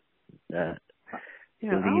was. The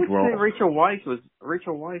lead I role. would say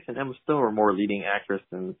Rachel Weisz and Emma Stone were more leading actress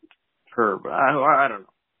than her, but I don't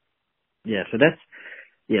know. Yeah, so that's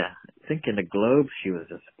I think in the Globe she was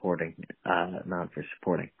a supporting, not for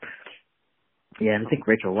supporting. Yeah, and I think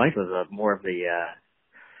Rachel Weisz was more of the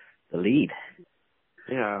lead.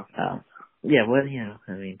 Yeah. Well,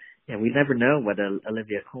 I mean, we never know what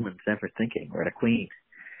Olivia Colman's ever thinking, or the Queen.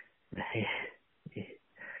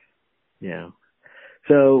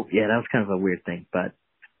 So that was kind of a weird thing, but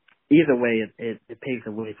either way, it paves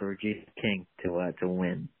the way for Regina King to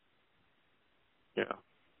win. Yeah.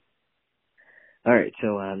 All right,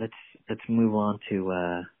 so let's move on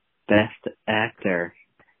to Best Actor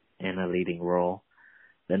in a Leading Role.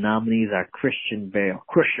 The nominees are Christian Bale,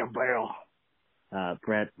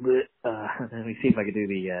 Brad. Let me see if I can do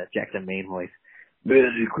the Jackson Maine voice.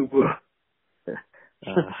 Bradley Cooper.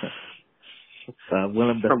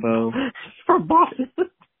 Willem Dafoe. From Boston.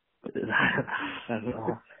 I don't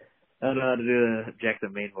know how to do the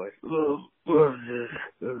Jackson Maine voice.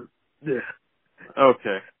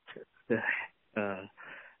 Okay.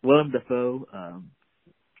 Willem Dafoe,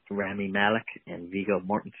 Rami Malek, and Viggo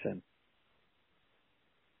Mortensen.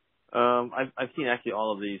 I've seen actually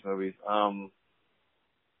all of these movies. I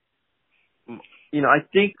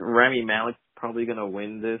think Rami Malek's probably gonna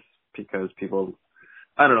win this because people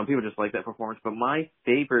just like that performance. But my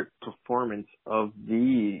favorite performance of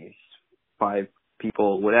these 5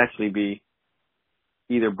 people would actually be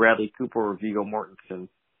either Bradley Cooper or Viggo Mortensen.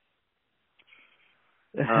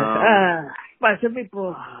 Yeah.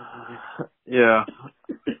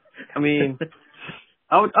 I mean,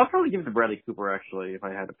 I'll probably give it to Bradley Cooper actually if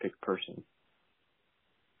I had to pick a person.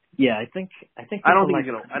 Yeah, I think. I don't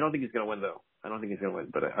think he's gonna win though. I don't think he's gonna win,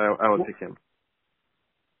 but I would pick him.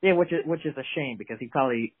 Yeah, which is a shame because he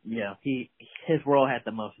probably his role had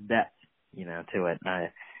the most depth to it.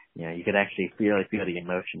 You could actually feel the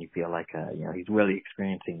emotion. You feel like he's really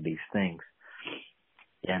experiencing these things.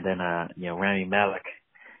 And then Rami Malek,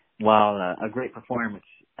 while a great performance,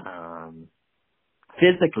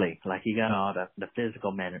 physically, like he got all the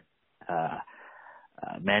physical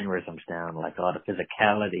mannerisms down, like all the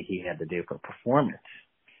physicality he had to do for performance,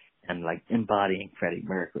 and like embodying Freddie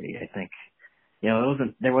Mercury. I think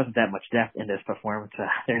there wasn't that much depth in this performance. I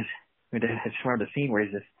just remember the scene where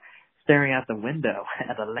he's just staring out the window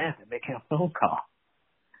at a lamp and making a phone call.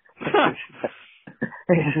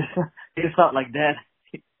 He just felt like that.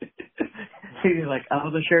 He's like, I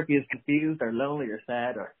wasn't sure if he was confused or lonely or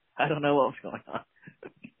sad or I don't know what was going on.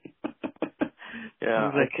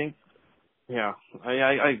 Yeah, Like, I think. Yeah,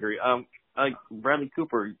 I agree. Like Bradley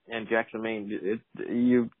Cooper and Jackson Maine.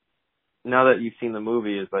 You now that you've seen the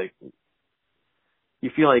movie, is like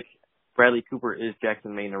you feel like Bradley Cooper is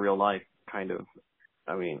Jackson Maine in real life, kind of.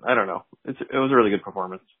 I mean, I don't know. It was a really good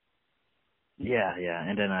performance. yeah,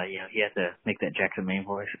 and then he had to make that Jackson Maine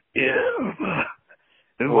voice. Yeah.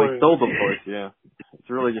 Well, he stole the voice. Yeah, it's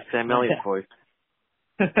really just Sam Elliott's voice.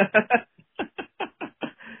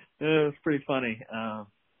 It was pretty funny.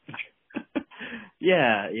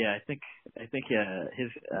 Yeah, I think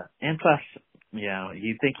his and plus,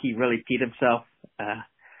 you think he really peed himself.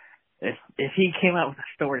 If he came out with a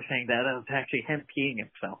story saying that was actually him peeing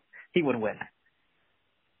himself, he would win.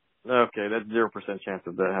 Okay, that's 0% chance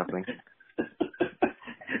of that happening.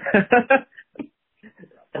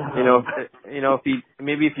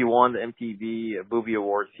 If he won the MTV Movie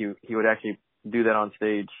Awards, he would actually do that on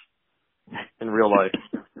stage in real life.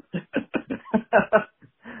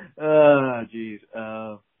 Oh, jeez.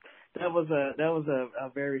 That was a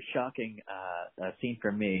very shocking scene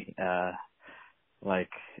for me.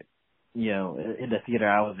 In the theater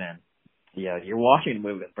I was in, you're watching the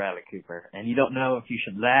movie with Bradley Cooper, and you don't know if you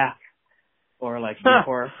should laugh or be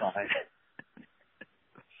horrified.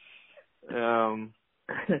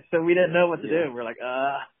 So we didn't know what to do. We're like,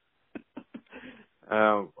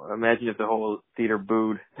 Imagine if the whole theater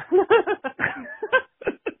booed.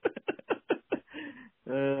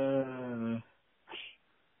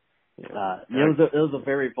 It was a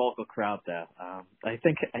very vocal crowd though. I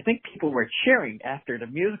think people were cheering after the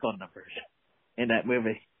musical numbers in that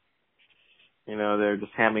movie. They're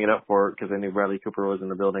just hamming it up for it because they knew Bradley Cooper was in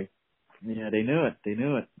the building. Yeah, they knew it.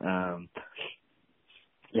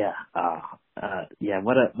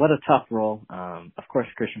 What a tough role. Of course,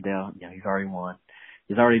 Christian Bale. He's already won.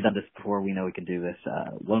 He's already done this before. We know he can do this.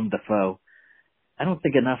 Willem Dafoe. I don't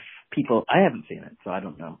think enough people. I haven't seen it, so I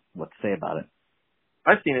don't know what to say about it.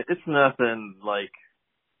 I've seen it. It's nothing like.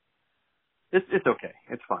 It's okay.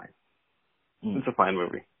 It's fine. It's a fine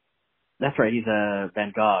movie. That's right. He's a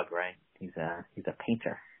Van Gogh, right? He's a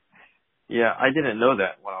painter. Yeah, I didn't know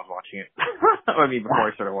that when I was watching it. Before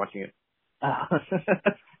I started watching it.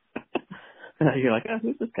 You're like,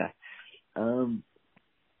 who's this guy? I was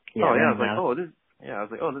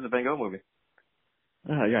like, this is a Van Gogh movie.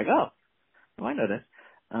 You're like, I know this.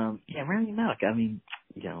 Rami Malek.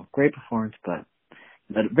 Great performance, but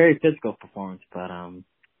very physical performance, but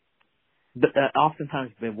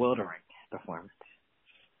oftentimes bewildering performance.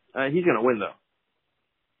 He's gonna win though.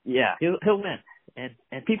 Yeah, he'll win, and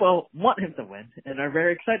people want him to win, and are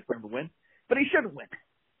very excited for him to win, but he shouldn't win.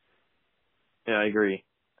 Yeah, I agree.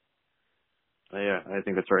 I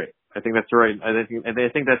think that's right. I think that's right. I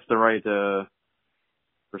think that's the right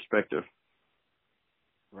perspective.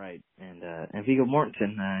 Right, and Viggo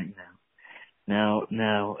Mortensen. Now,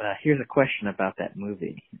 here's a question about that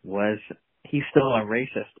movie: was he still a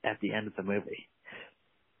racist at the end of the movie?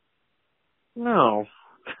 No.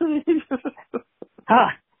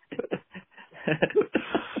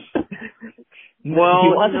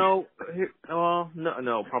 No,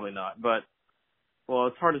 probably not. But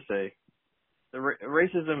it's hard to say.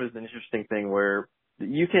 Racism is an interesting thing where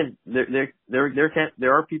you can there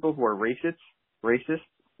are people who are racist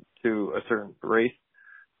to a certain race,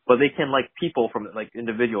 but they can like people from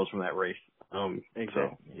individuals from that race. Exactly.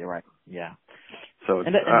 So, you're right. Yeah. So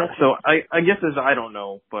I guess I don't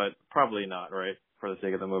know, but probably not, right? For the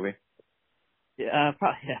sake of the movie. Yeah,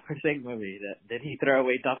 probably. Yeah, for the sake of the movie. Did he throw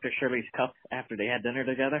away Dr. Shirley's cup after they had dinner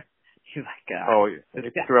together? He's like, he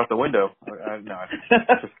threw out the window. No,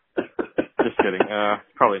 just kidding.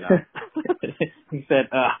 Probably not. He said,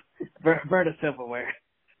 burn the silverware.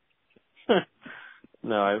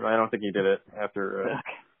 No, I don't think he did it after.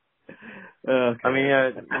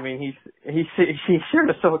 Okay. He shared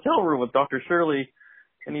a hotel room with Dr. Shirley,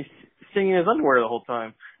 and he's singing his underwear the whole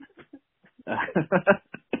time.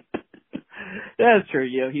 That's true.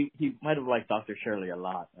 He might have liked Dr. Shirley a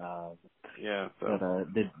lot. Yeah. So.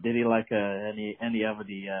 But did he like any of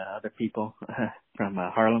the other people from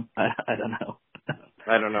Harlem? I don't know.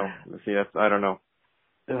 I don't know. See, I don't know.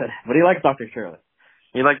 But he liked Dr. Shirley.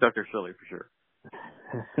 He liked Dr. Shirley for sure.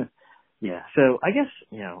 Yeah. So I guess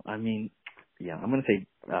I'm going to say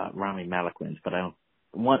Rami Malek wins, but I don't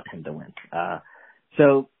want him to win.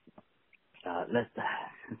 Let's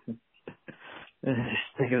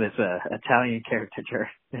think of this Italian caricature.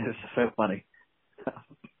 It's so funny.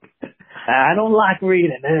 I don't like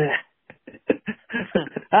reading.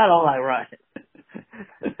 I don't like writing.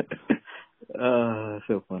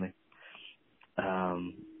 So funny.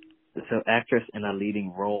 So actress in a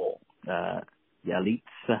leading role,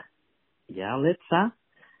 Yalitza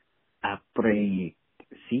Aparicio,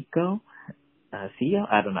 CEO?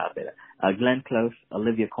 I don't know how to say that. Glenn Close,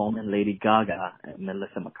 Olivia Colman, Lady Gaga, and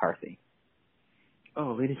Melissa McCarthy.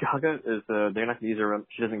 Oh, Lady Gaga is, they're not going to use her,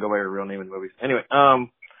 she doesn't go by her real name in the movies. Anyway,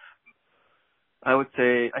 I would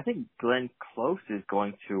say, I think Glenn Close is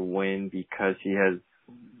going to win because he has,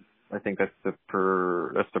 I think that's the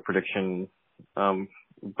prediction.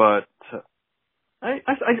 But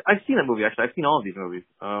I've seen that movie actually. I've seen all of these movies.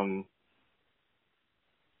 I'll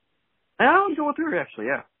go with her actually.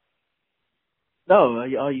 Yeah. Oh,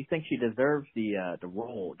 you think she deserves the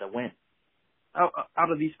role, the win? Out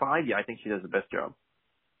of these 5, yeah, I think she does the best job.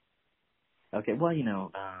 Okay, well,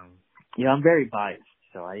 I'm very biased,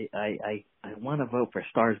 so I want to vote for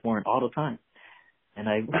Stars Born all the time, and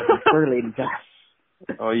I prefer Lady Gaga.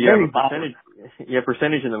 Oh, you have a percentage.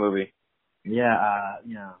 Percentage in the movie. Yeah, I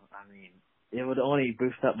mean, it would only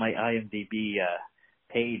boost up my IMDb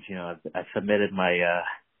page. I submitted my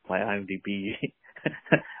IMDb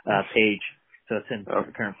page, so it's in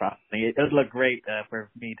current processing. It would look great for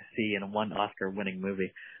me to see in one Oscar-winning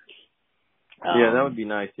movie. Yeah, that would be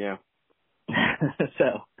nice. Yeah.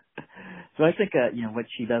 So I think what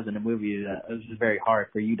she does in the movie is very hard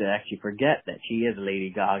for you to actually forget that she is Lady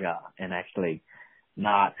Gaga and actually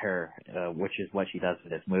not her, which is what she does in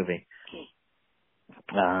this movie.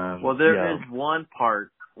 Well, there is one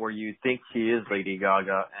part where you think she is Lady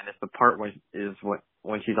Gaga, and it's the part when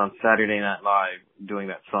she's on Saturday Night Live doing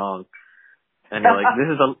that song, and you're like,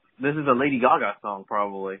 this is a Lady Gaga song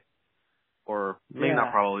probably, or maybe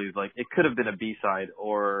not probably. Like it could have been a B-side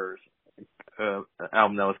or an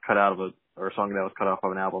album that was cut out of or a song that was cut off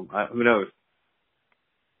of an album. Who knows?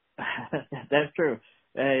 That's true.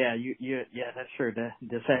 Yeah, that's true. The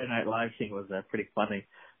Saturday Night Live scene was pretty funny.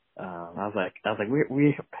 I was like, were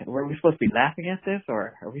we supposed to be laughing at this,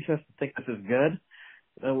 or are we supposed to think this is good?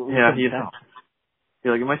 Yeah,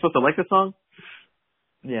 you're like, am I supposed to like this song?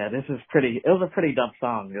 Yeah, this is pretty. It was a pretty dumb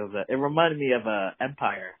song. It reminded me of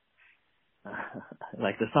Empire,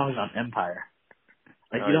 like the songs on Empire.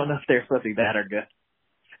 Like you don't know if they're supposed to be bad or good.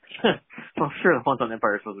 Well, sure, the ones on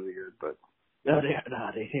Empire are supposed to be good, but no, they are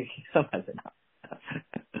not. Sometimes they're not.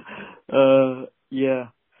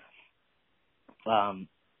 Yeah.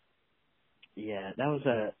 Yeah, that was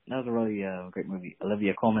a really great movie.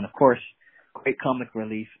 Olivia Colman, of course, great comic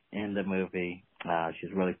relief in the movie.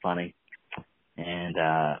 She's really funny, and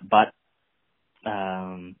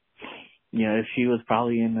if she was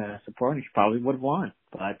probably in supporting, she probably would have won.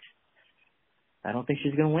 But I don't think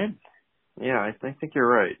she's gonna win. Yeah, I think you're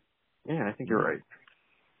right. Yeah, I think you're right.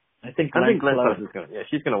 I think Glenn Close is gonna. Yeah,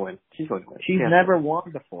 she's gonna win. She's going to win. She's never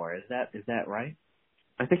won before. Is that right?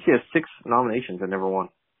 I think she has 6 nominations and never won.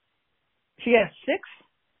 She has 6?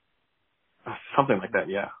 Something like that,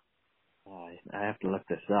 yeah. I have to look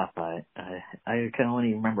this up. I can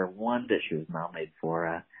only remember one that she was nominated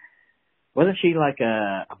for. Wasn't she like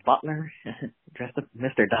a butler dressed up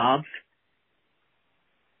Mr. Dobbs?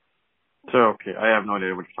 So, okay, I have no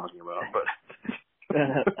idea what you're talking about, but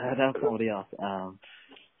that was somebody else.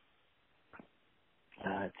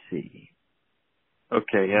 Let's see.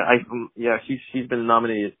 Okay, yeah, she's been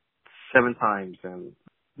nominated 7 times, and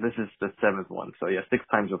this is the 7th one. So yeah, 6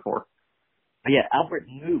 times before. Yeah, Albert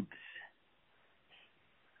Noobs.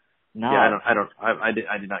 No. Yeah, I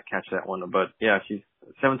did not catch that one, but yeah, she's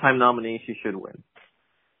 7-time nominee. She should win.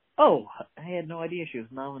 Oh, I had no idea she was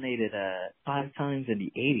nominated 5 times in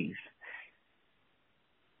the 80s.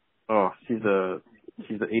 Oh, she's the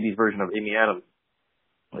 80s version of Amy Adams.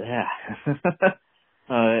 Yeah.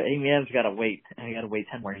 Amy Adams gotta wait. I gotta wait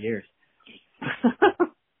 10 more years.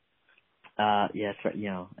 Yeah, that's right.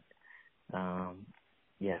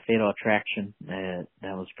 Yeah, Fatal Attraction. That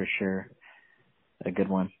was for sure a good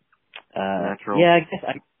one. Natural. Yeah,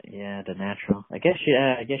 The Natural. I guess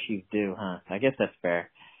you do, huh? I guess that's fair.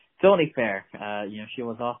 It's only fair. She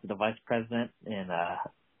was also the vice president in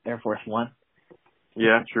Air Force One.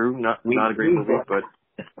 Yeah, true. Not a great movie, but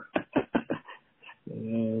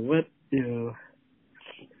what? She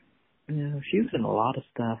was in a lot of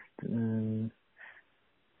stuff.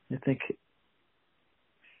 I think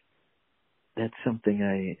that's something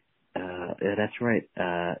yeah, that's right.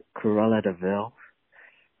 Cruella de Vil.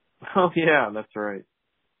 Oh yeah, that's right.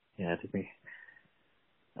 Yeah, to be.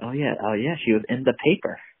 Oh yeah, she was in The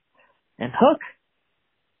Paper and Hook.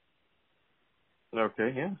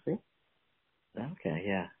 Okay, yeah, see. Okay,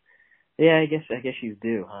 yeah. I guess she's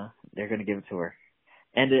due, huh? They're gonna give it to her,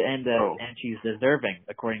 and she's deserving,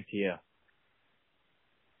 according to you.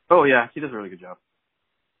 Oh yeah, she does a really good job.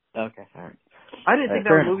 Okay, all right. I didn't think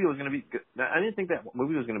fair that movie was going to be good. I didn't think that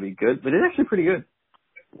movie was going to be good, but it's actually pretty good.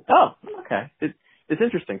 Oh, okay. It's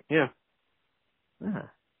interesting. Yeah.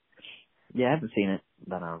 Yeah, I haven't seen it,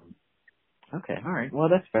 but okay, all right. Well,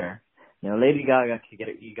 that's fair. Lady Gaga could get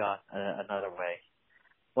an EGOT another way.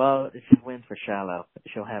 Well, if she wins for Shallow,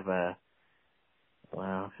 she'll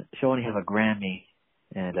only have a Grammy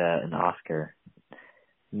and an Oscar.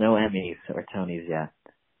 No Emmys or Tonys yet.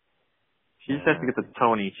 She just has to get the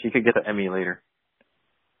Tony. She could get the Emmy later.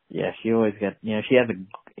 Yeah, she always gets. She has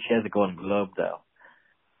a Golden Globe though.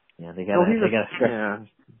 They gotta stretch.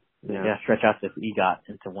 They gotta stretch out this EGOT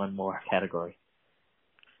into one more category.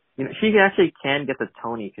 She actually can get the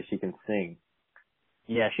Tony because she can sing.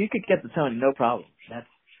 Yeah, she could get the Tony, no problem.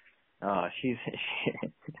 She'll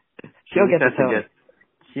get the Tony.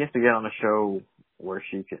 She has to get on a show a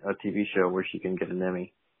TV show where she can get an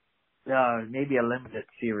Emmy. Maybe a limited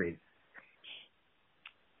series.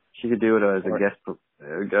 She could do it as a guest.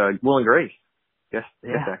 Will and Grace, guest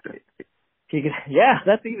actor. She could. Yeah,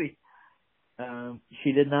 that's easy.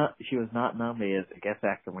 She was not nominated as a guest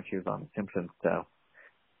actor when she was on The Simpsons, so.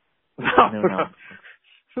 No.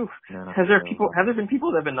 Have there been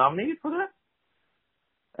people that have been nominated for that?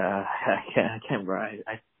 I can't remember.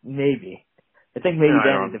 Maybe. I think maybe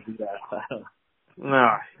Danny DeVito. I don't know.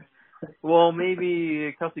 No. Well,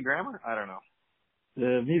 maybe Kelsey Grammer? I don't know.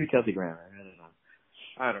 Maybe Kelsey Grammer.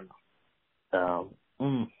 I don't know.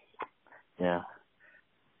 Yeah.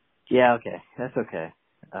 Yeah, okay. That's okay.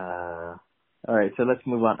 All right, so let's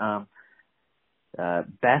move on.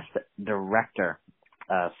 Best Director.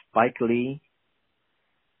 Spike Lee,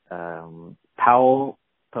 Paul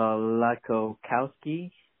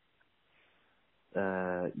Pawlikowski,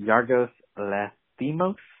 Yorgos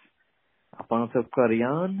Lanthimos, Alfonso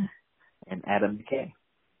Cuarón, and Adam McKay.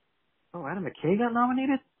 Oh, Adam McKay got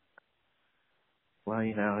nominated? Well,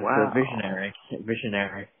 it's a visionary.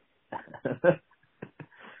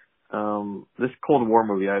 This Cold War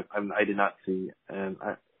movie I did not see, and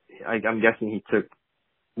I'm guessing he took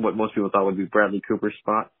what most people thought would be Bradley Cooper's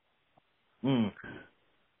spot.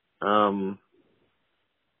 Cuarón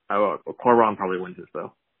probably wins this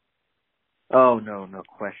though. Oh no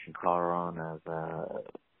question. Cuarón as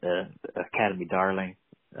Academy darling,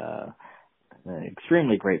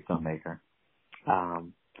 extremely great filmmaker.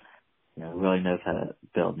 Really knows how to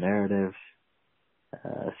build narratives.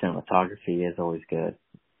 Cinematography is always good.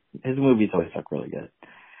 His movies always look really good.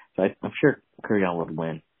 So I'm sure Cuarón would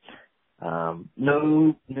win.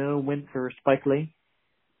 No win for Spike Lee.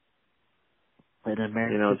 An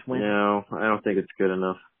America's win. No, I don't think it's good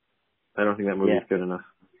enough. I don't think that movie is good enough.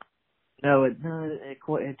 No, it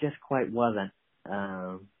just quite wasn't. I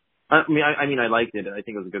liked it. I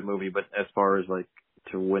think it was a good movie, but as far as like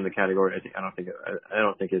to win the category, I don't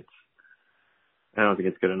think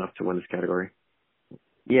it's good enough to win this category.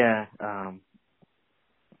 Yeah.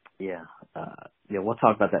 We'll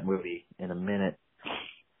talk about that movie in a minute.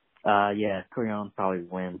 Cuarón probably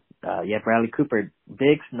win. Bradley Cooper,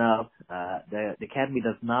 big snub. The Academy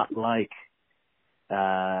does not like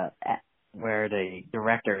where the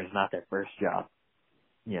director is not their first job.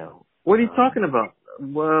 What are you talking about?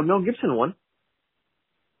 Mel Gibson won.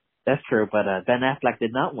 That's true, but Ben Affleck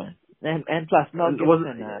did not win. And plus, Mel Gibson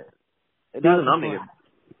he wasn't nominated.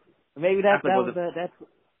 Maybe that's what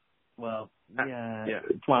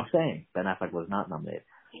I'm saying. Ben Affleck was not nominated.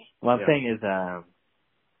 What I'm saying is,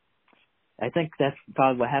 I think that's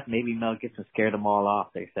probably what happened. Maybe Mel Gibson scared them all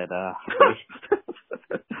off. They said,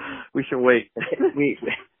 we should wait.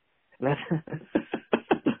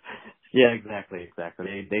 Yeah, exactly.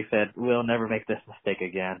 They said, we'll never make this mistake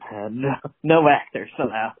again. No actors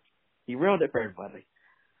allowed. He ruined it for everybody.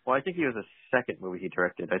 Well, I think he was the second movie he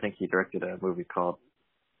directed. I think he directed a movie called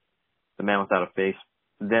The Man Without a Face.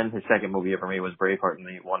 Then his second movie ever made was Braveheart, and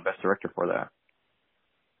he won Best Director for that.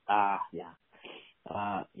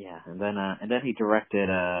 And then he directed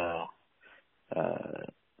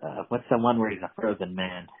what's the one where he's a frozen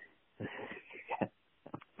man?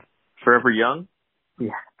 Forever Young?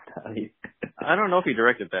 Yeah. I don't know if he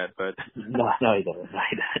directed that, but no, he didn't.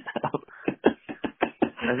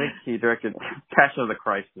 I think he directed Passion of the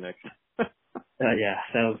Christ next. And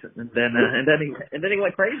then he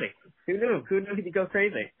went crazy. Who knew he'd go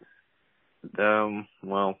crazy? And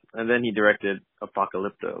then he directed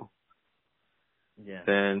Apocalypto. Yeah.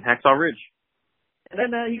 Then Hacksaw Ridge. And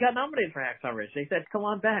then he got nominated for Hacksaw Ridge. They said, "Come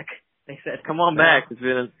on back." They said, "Come on back."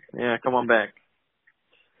 Come on back.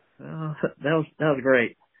 Oh, that was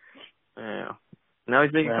great. Yeah. Now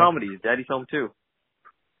he's making comedies. Daddy's Home 2.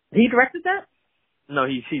 He directed that? No,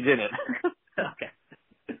 he's in it. Okay.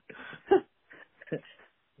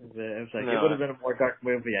 It was like, it would have been a more dark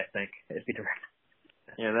movie, I think, if he directed.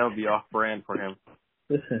 Yeah, that would be off brand for him.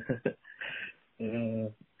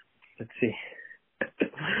 Let's see.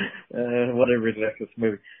 Whatever the next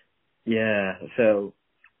movie. Yeah, so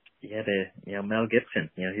Mel Gibson,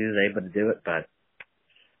 he was able to do it, but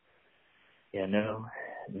no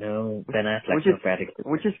Ben Affleck, no Bradley Cooper.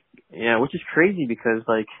 Which is crazy because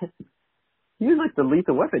like he was like the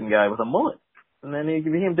Lethal Weapon guy with a mullet, and then he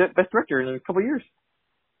became best director in a couple of years.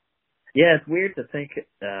 Yeah, it's weird to think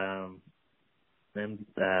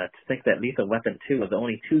that Lethal Weapon 2 was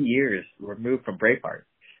only 2 years removed from Braveheart.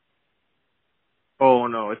 Oh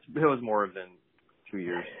no, it was more than 2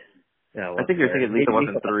 years. Yeah, I think you're thinking Lethal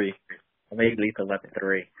Weapon 3. Maybe Lethal Weapon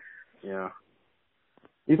 3. Yeah.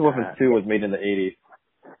 Lethal Weapon 2 was made in the 80s.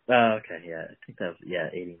 Oh, okay, yeah. I think that was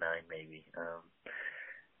 89 maybe.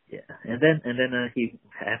 Yeah. And then he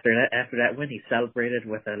after that win he celebrated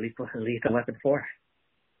with a Lethal Weapon 4.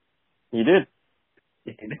 He did.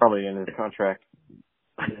 Probably in his contract.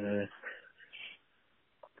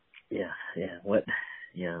 What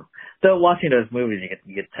So watching those movies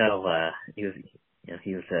you could tell he was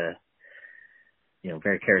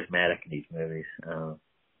very charismatic in these movies.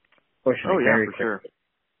 Fortunately, for sure.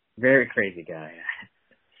 Very crazy guy.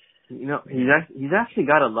 He's actually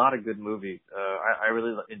got a lot of good movies. I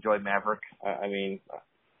really enjoy Maverick. I mean,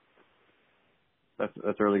 that's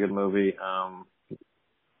a really good movie.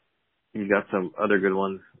 He's got some other good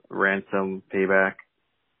ones. Ransom, Payback.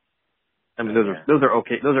 I mean, those are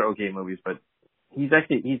okay. Those are okay movies, but he's got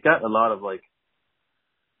a lot of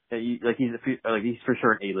he's for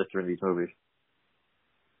sure an A-lister in these movies.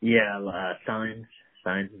 Yeah, Signs.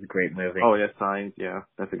 Signs is a great movie. Oh yeah, Signs. Yeah,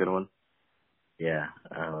 that's a good one. Yeah.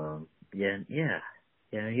 He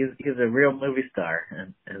was a real movie star,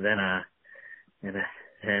 and then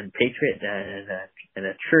and Patriot, and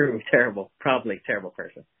a true probably terrible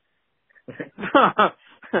person.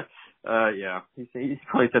 Yeah, he's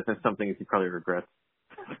probably said something he probably regrets.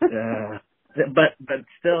 But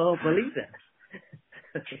still believes it.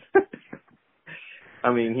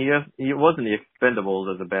 I mean, he wasn't the Expendables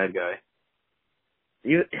as a bad guy.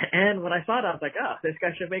 And when I saw it, I was like, oh, this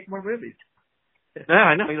guy should make more movies. Yeah,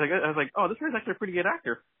 I know. I was like, oh, this guy's actually a pretty good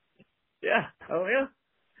actor. Yeah. Oh yeah.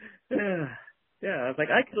 Yeah. I was like,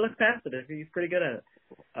 I could look past it if he's pretty good at it.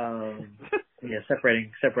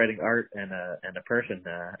 Separating art and a person.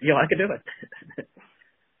 I could do it.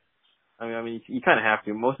 I mean, you kind of have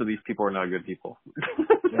to. Most of these people are not good people.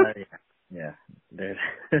 Yeah. There's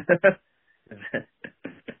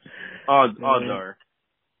odds are.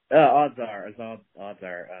 Odds are.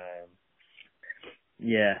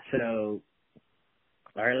 So,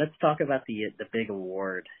 all right, let's talk about the big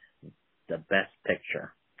award, the Best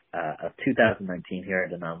Picture of 2019. Here are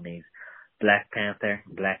the nominees: Black Panther,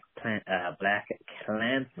 Black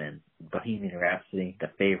Klansman, Bohemian Rhapsody, The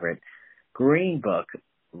Favorite, Green Book,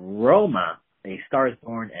 Roma, A Star Is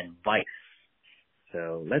Born, and Vice.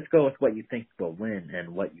 So let's go with what you think will win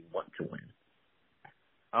and what you want to win.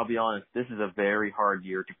 I'll be honest, this is a very hard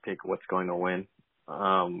year to pick what's going to win.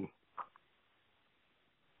 I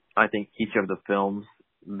think each of the films,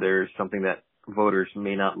 there's something that voters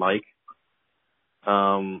may not like. So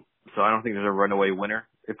I don't think there's a runaway winner.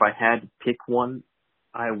 If I had to pick one,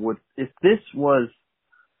 I would. If this was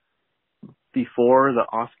before the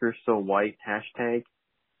Oscars So White hashtag,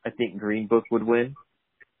 I think Green Book would win.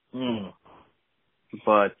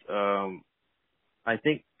 But I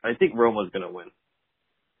think Roma's going to win.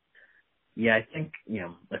 Yeah, I think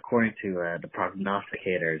according to the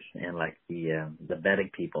prognosticators and the betting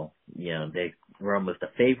people, Roma's the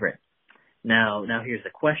favorite. Now here's the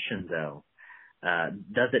question though: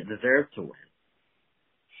 does it deserve to win?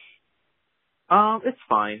 It's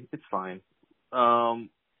fine. I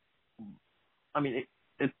mean,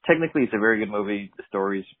 technically it's a very good movie. The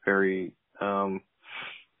story's very,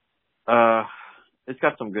 it's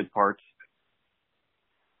got some good parts.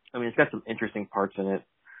 I mean, it's got some interesting parts in it.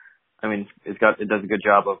 I mean, it does a good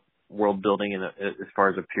job of world building as far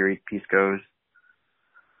as a period piece goes.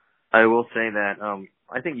 I will say that,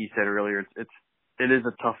 I think you said earlier, it is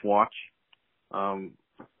a tough watch.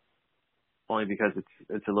 Only because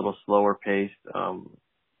it's a little slower paced.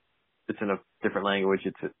 It's in a different language.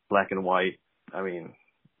 It's black and white.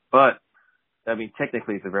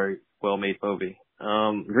 Technically it's a very well made movie.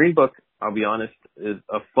 Green Book, I'll be honest, is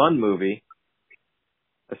a fun movie.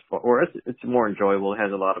 It's more enjoyable. It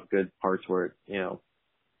has a lot of good parts where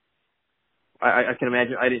I can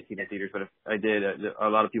imagine. I didn't see it in theaters, but if I did, a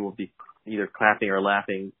lot of people would be either clapping or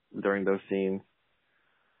laughing during those scenes.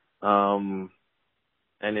 And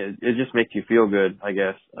it just makes you feel good, I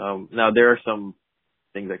guess. Now there are some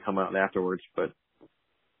things that come out afterwards, but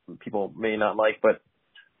people may not like. But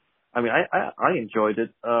I mean, I enjoyed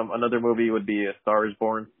it. Another movie would be A Star Is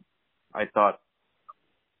Born. I thought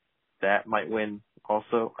that might win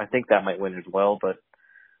also. I think that might win as well, but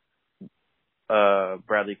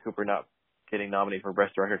Bradley Cooper not getting nominated for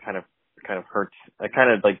Best Director kind of hurts. It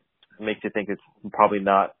kind of like makes you think it's probably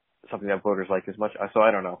not something that voters like as much. So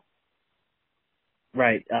I don't know.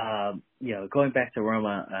 Right. Going back to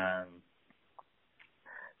Roma,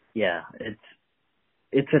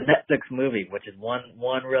 it's a Netflix movie, which is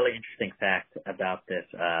one really interesting fact about this.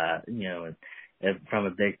 From a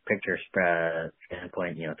big picture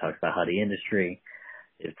standpoint, talks about how the industry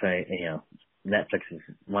is trying, Netflix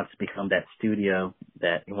wants to become that studio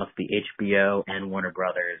that it wants to be HBO and Warner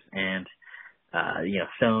Brothers and,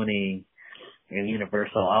 Sony and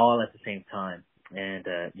Universal all at the same time. And,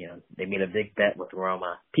 they made a big bet with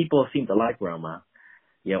Roma. People seem to like Roma.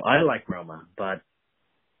 I like Roma, but,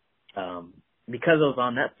 because it was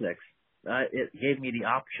on Netflix, it gave me the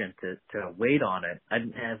option to wait on it. I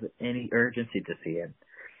didn't have any urgency to see it.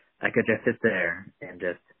 I could just sit there and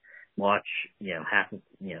just watch,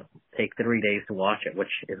 take 3 days to watch it,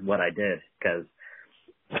 which is what I did, because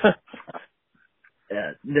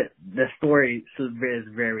the story is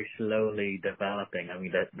very slowly developing. I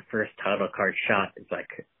mean, the first title card shot is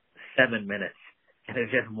like 7 minutes, and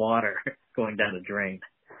it's just water going down the drain.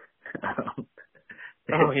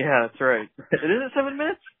 Oh yeah, that's right. Is it 7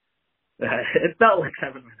 minutes? It felt like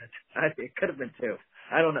 7 minutes. It could have been 2.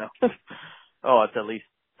 I don't know. Oh, it's at least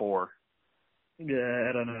 4. Yeah,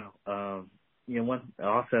 I don't know.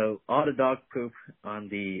 Also all the dog poop on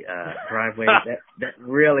the driveway that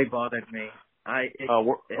really bothered me.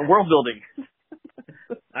 World building.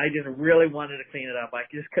 I just really wanted to clean it up. I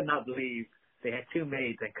just could not believe they had 2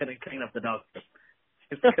 maids and couldn't clean up the dog poop.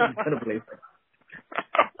 Just couldn't believe it.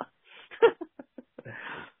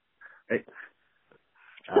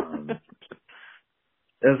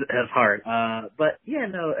 It was hard. But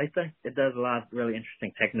I think it does a lot of really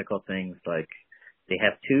interesting technical things. Like they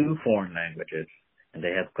have 2 foreign languages and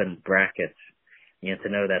they have put in brackets, to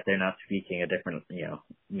know that they're not speaking a different,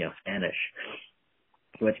 Spanish.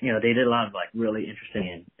 Which, they did a lot of like really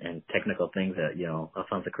interesting and technical things that,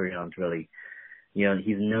 Alfonso Cuarón's really,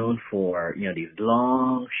 he's known for, these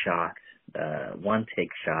long shots, one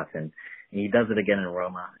take shots, and he does it again in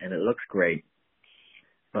Roma, and it looks great.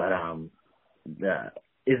 But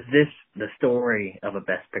is this the story of a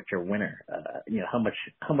Best Picture winner? How much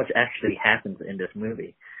actually happens in this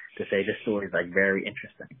movie to say this story is like very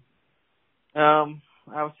interesting?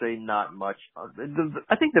 I would say not much. I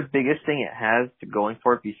think the biggest thing it has to going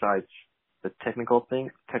for it, besides the technical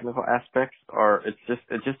aspects, are it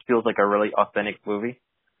just feels like a really authentic movie.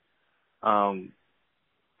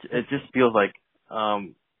 It just feels like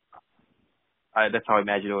that's how I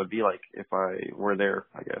imagine it would be like if I were there,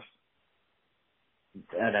 I guess.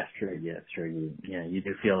 That's true. Yeah, that's true. You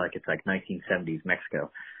do feel like it's like 1970s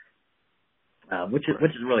Mexico, which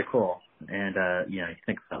is really cool. And you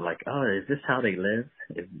think about like, oh, is this how they live?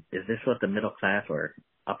 Is this what the middle class or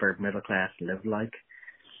upper middle class live like?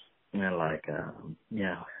 There's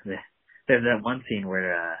that one scene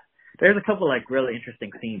where there's a couple like really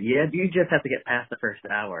interesting scenes. Yeah, you just have to get past the first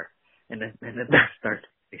hour, and then start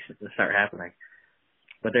happening.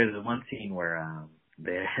 But there's one scene where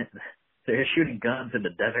they're shooting guns in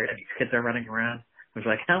the desert and these kids are running around. I was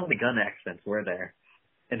like, how many gun accidents were there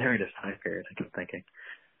during this time period? I keep thinking.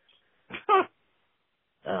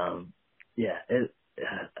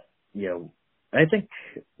 I think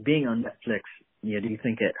being on Netflix, do you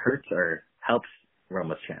think it hurts or helps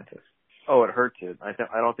Roma's chances? Oh, it hurts it. I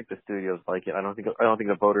don't think the studios like it. I don't think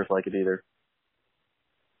the voters like it either.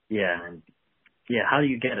 Yeah, and how do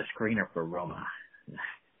you get a screener for Roma? You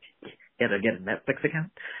gotta get a Netflix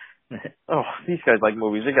account? Oh, these guys like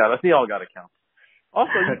movies. They all got accounts.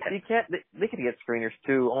 Also, you can't. They can get screeners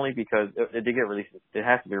too, only because they get released. It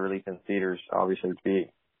has to be released in theaters, obviously, to be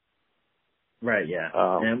right. Yeah,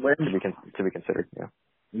 and to be considered. Yeah.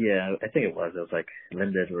 Yeah, I think it was. It was like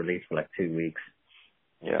limited release for like 2 weeks.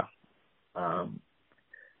 Yeah.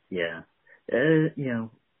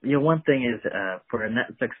 One thing is for a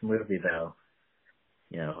Netflix movie though,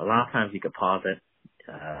 a lot of times you could pause it.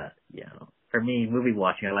 For me, movie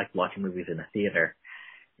watching, I like watching movies in a theater,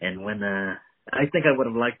 and when I think I would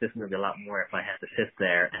have liked this movie a lot more if I had to sit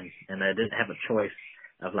there and I didn't have a choice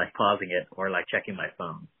of like pausing it or like checking my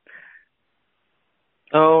phone.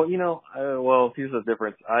 Oh, well, here's the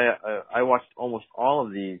difference. I watched almost all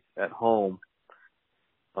of these at home,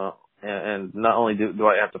 and not only do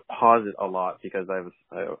I have to pause it a lot because I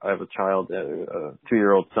have a child, a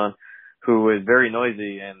 2-year-old son, who is very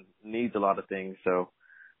noisy and needs a lot of things, so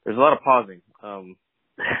there's a lot of pausing.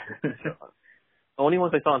 only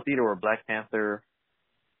ones I saw in theater were Black Panther,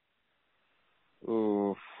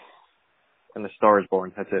 ooh, and The Star is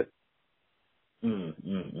Born. That's it.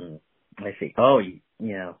 I see. Oh, you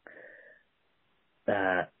know.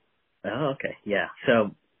 Oh, okay. Yeah.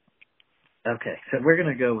 So, okay. So we're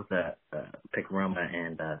gonna go with pick Roma,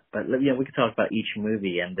 and but you know, we could talk about each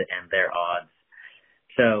movie and their odds.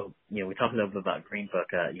 So, you know, we talked a little bit about Green Book.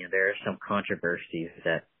 You know, there are some controversies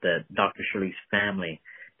that Dr. Shirley's family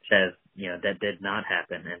says, you know, that did not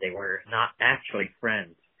happen, and they were not actually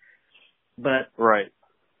friends. But Right.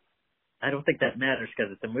 I don't think that matters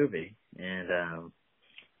because it's a movie, and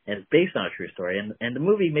it's based on a true story, and the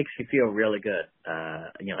movie makes you feel really good.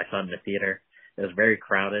 You know, I saw it in the theater. It was very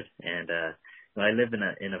crowded, and you know, I live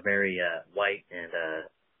in a very white and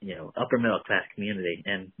you know, upper middle class community,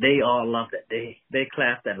 and they all loved it. They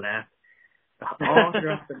clapped and laughed all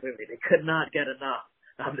throughout the movie. They could not get enough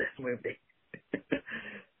of this movie.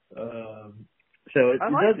 So it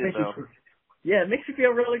does make you, yeah, it makes you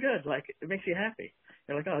feel really good. Like, it makes you happy.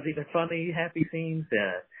 You're like, oh, these are funny, happy scenes.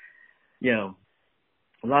 You know,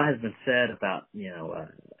 a lot has been said about, you know,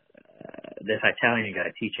 this Italian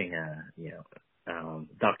guy teaching, you know,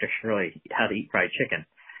 Dr. Shirley how to eat fried chicken.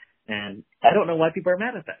 And I don't know why people are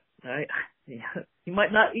mad at that. Right? He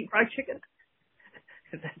might not eat fried chicken.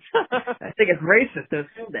 I think it's racist to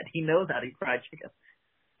assume that he knows how to eat fried chicken.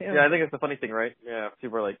 Yeah, I think it's the funny thing, right? Yeah,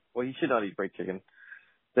 people are like, well, you should not eat fried chicken.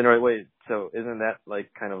 Then, right, wait, so isn't that,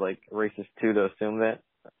 like, kind of, like, racist, too, to assume that?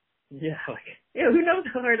 Yeah, like, you know, who knows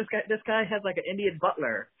where this guy has, like, an Indian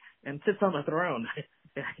butler and sits on a throne.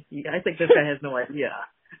 I think this guy has no idea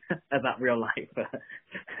about real life.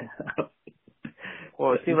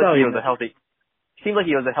 Well, it seems like he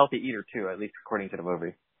was a healthy eater, too, at least according to the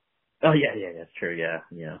movie. Oh, yeah, that's true,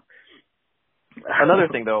 yeah. Another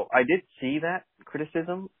thing, though, I did see that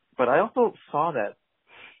criticism, but I also saw that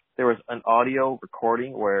there was an audio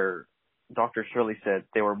recording where Dr. Shirley said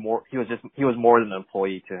he was more than an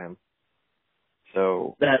employee to him.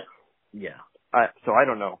 So yeah. I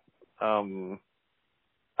don't know.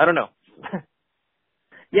 I don't know.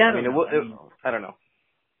 Yeah, I don't know.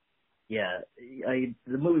 Yeah,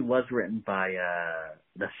 the movie was written by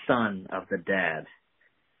the son of the dad.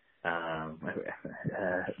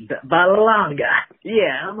 Balalanga.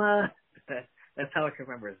 Yeah, that's how I can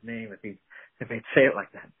remember his name if he'd say it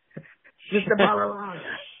like that. Mr.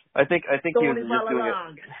 Balalanga. I think he was Tony just doing it.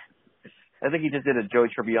 I think he just did a Joey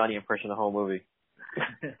Tribbiani impression the whole movie.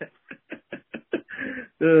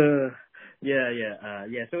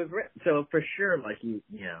 Yeah. So it's so for sure, like you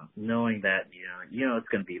know, knowing that you know it's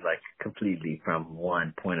going to be like completely from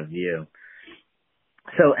one point of view.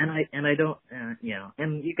 So and I don't you know,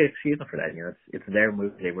 and you can excuse them for that. You know, it's their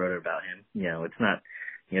movie. They wrote it about him. You know, it's not,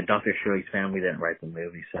 you know, Dr. Shirley's family didn't write the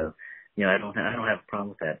movie, so you know I don't have a problem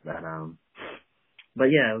with that. But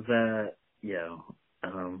yeah, it was you know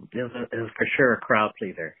it was for sure a crowd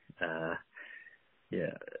pleaser.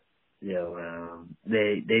 Yeah. You know,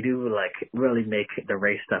 they do like really make the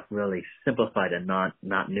race stuff really simplified and not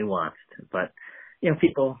nuanced. But you know,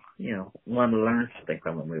 people want to learn something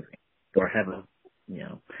from a movie or have a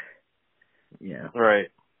right.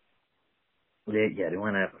 They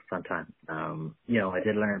want to have a fun time. You know, I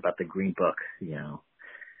did learn about the Green Book. You know,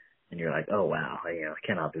 and you're like, oh wow, I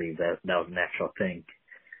cannot believe that was an actual thing.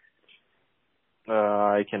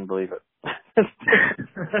 I can believe it.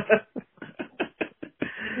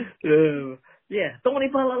 Yeah, Tony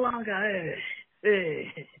Balalanga. Hey,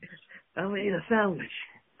 I'm gonna eat a sandwich.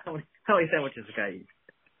 How many sandwiches this guy eat?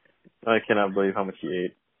 I cannot believe how much he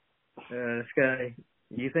ate. This guy.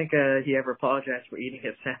 You think he ever apologized for eating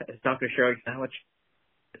his Dr. Shirley sandwich?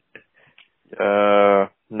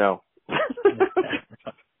 No.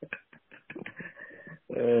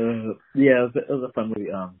 Yeah, it was a fun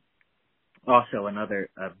movie. Also, another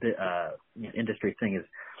industry thing is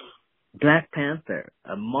Black Panther,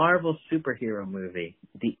 a Marvel superhero movie,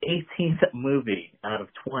 the 18th movie out of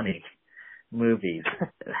 20 movies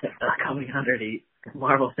coming under the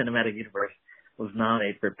Marvel Cinematic Universe, was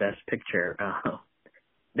nominated for Best Picture.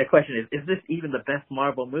 The question is this even the best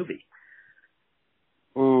Marvel movie?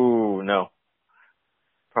 Ooh, no.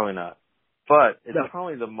 Probably not. But it's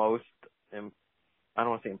probably the most, I don't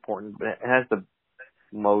want to say important, but it has the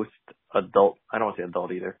most adult, I don't want to say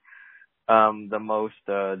adult either, the most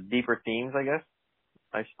deeper themes, I guess,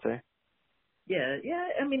 I should say. Yeah,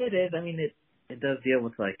 I mean it is. I mean it does deal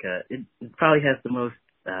with like, it probably has the most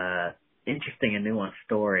interesting and nuanced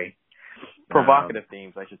story. Provocative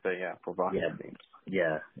themes, I should say, yeah, provocative themes.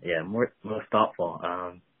 Yeah, most thoughtful.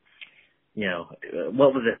 You know,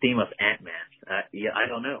 what was the theme of Ant-Man? I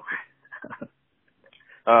don't know.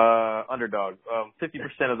 Underdog.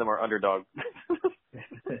 50% of them are underdog.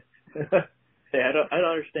 Yeah, I don't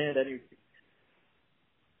understand any.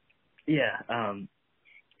 Yeah.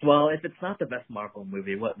 Well, if it's not the best Marvel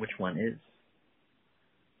movie, which one is?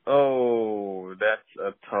 Oh, that's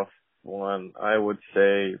a tough one. I would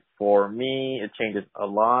say for me, it changes a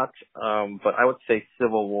lot. But I would say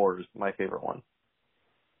Civil War is my favorite one.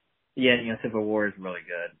 Yeah, Civil War is really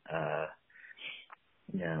good.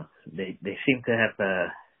 They seem to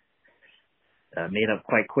have made up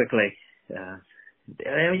quite quickly. Me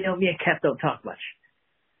and Cap don't talk much.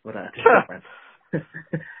 But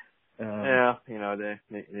yeah,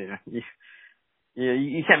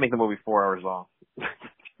 you can't make the movie 4 hours long.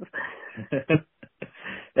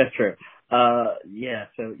 That's true. So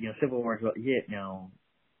Civil War.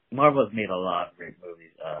 Marvel has made a lot of great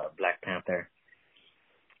movies. Black Panther,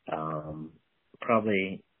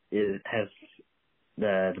 probably it has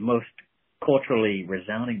the most culturally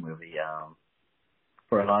resounding movie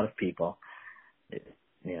for a lot of people. Is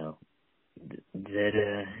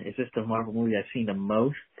this the Marvel movie I've seen the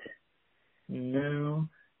most? No.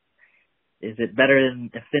 Is it better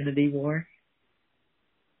than Infinity War?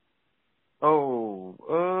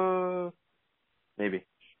 Oh, maybe.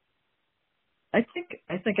 I think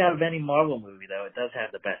out of any Marvel movie though, it does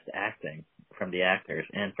have the best acting from the actors,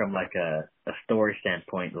 and from like a story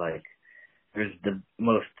standpoint, like there's the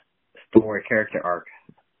most story character arc.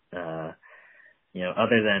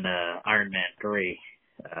 Other than Iron Man 3.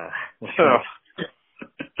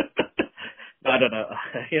 I don't know.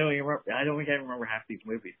 I don't think I remember half these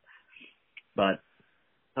movies. But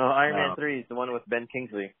Iron Man 3 is the one with Ben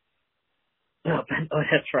Kingsley.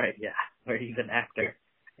 That's right. Yeah, where he's an actor,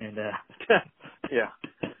 and yeah.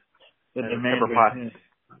 The and man.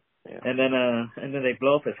 Yeah. And then they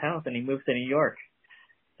blow up his house, and he moves to New York.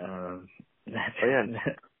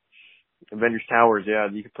 Avengers Towers. Yeah,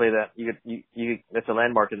 you could play that. You that's a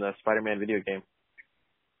landmark in the Spider-Man video game.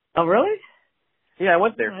 Oh, really? Yeah, I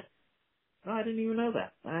went there. Oh, I didn't even know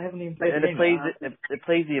that. I haven't even played the game. It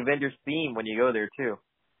plays the Avengers theme when you go there too.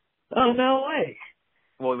 Oh, no way.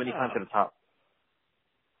 Well, when you climb to the top.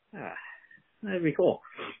 That'd be cool.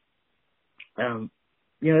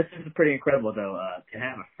 This is pretty incredible though, to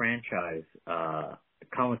have a franchise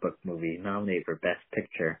comic book movie nominated for Best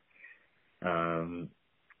Picture. Yeah.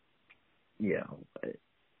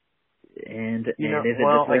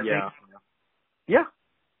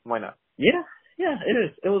 Why not? Yeah, it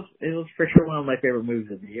is. It was for sure one of my favorite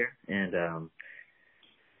movies of the year, and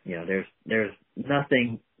there's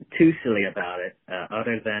nothing too silly about it,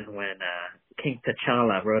 other than when King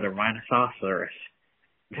T'Challa rode a rhinoceros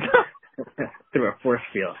through a force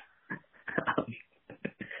field.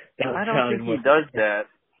 I don't think he does that.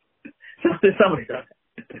 Somebody does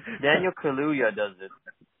it. Daniel Kaluuya does it.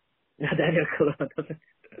 Daniel Kaluuya does it.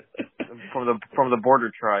 From the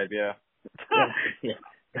Border Tribe, yeah. Yeah.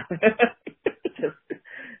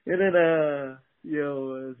 And then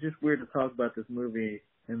it's just weird to talk about this movie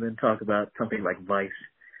and then talk about something like Vice.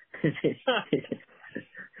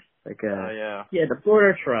 The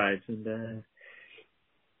Border Tribes and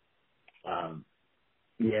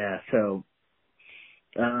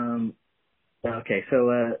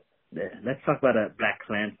let's talk about Black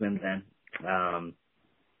Klansman then.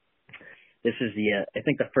 This is I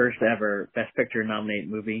think the first ever Best Picture nominated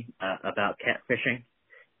movie about catfishing.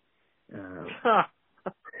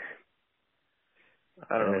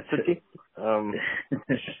 I don't know. Tootsie?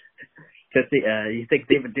 Tootsie, you think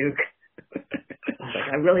David Duke?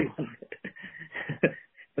 I really want it.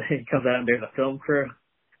 He comes out and there's a film crew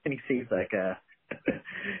and he sees this guy,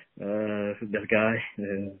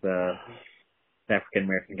 this African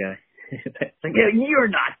American guy. You're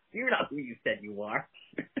not who you said you are.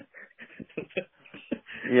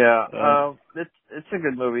 Yeah, it's a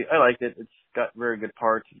good movie. I liked it. It's got very good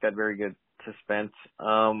parts. It's got very good suspense.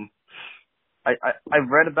 I've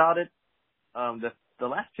read about it. The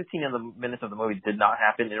last 15 minutes of the movie did not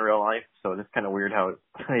happen in real life, so it's kind of weird how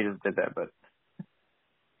he just did that. But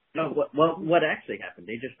no, what actually happened?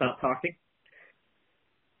 They just stopped talking.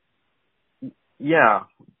 Yeah,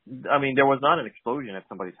 I mean there was not an explosion at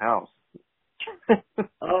somebody's house.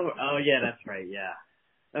 Oh yeah, that's right. Yeah.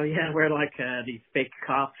 Oh yeah, we're like these fake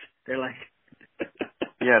cops. They're like.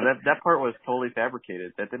 Yeah, that part was totally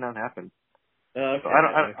fabricated. That did not happen. Okay. So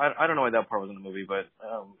I don't know why that part was in the movie, but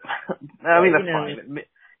I mean that's fine.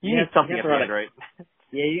 You need something at the end, right?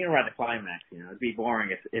 Yeah, you can write the climax. It'd be boring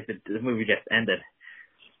if the movie just ended.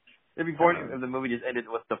 It'd be boring if the movie just ended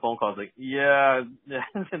with the phone calls like, yeah.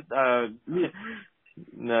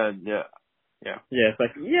 No, yeah. Yeah, it's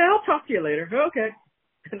like, yeah, I'll talk to you later. Okay.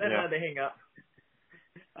 And then they hang up.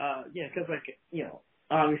 Because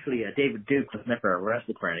obviously David Duke was never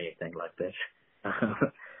arrested for anything like this.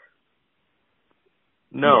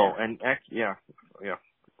 No, and yeah,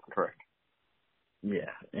 correct.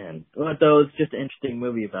 Yeah, and well, though it's just an interesting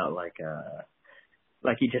movie about like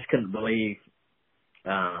you just couldn't believe.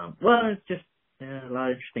 Well, it's just a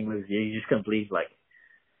lot of interesting movies. You just couldn't believe like,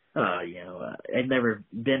 I'd never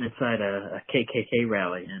been inside a KKK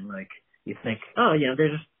rally, and like you think, oh,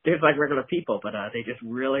 there's like regular people, but they just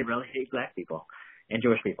really really hate black people and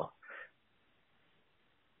Jewish people.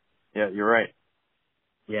 Yeah, you're right.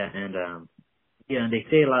 Yeah, and and they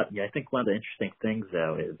say a lot. Yeah, I think one of the interesting things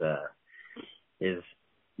though is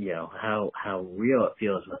how real it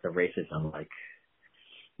feels with the racism. Like,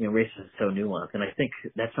 racism is so nuanced, and I think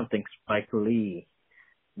that's something Spike Lee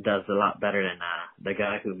does a lot better than the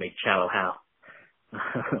guy who made Shallow Hal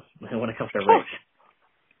when it comes to race.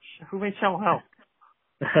 Who made Shallow Hal?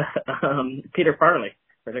 Peter Farley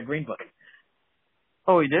for the Green Book.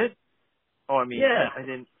 Oh, he did? Oh, I mean, yeah. I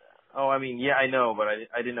didn't. Oh, I mean, yeah, I know, but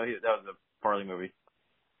I didn't know that was a Farley movie.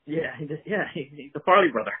 Yeah, he did, yeah, he's the Farley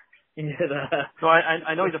brother. He did, so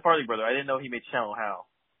I know he's a Farley brother. I didn't know he made Shallow Hal.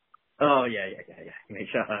 Oh yeah. He made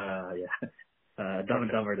Dumb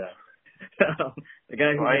and Dumber though. The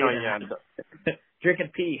guy who made Drink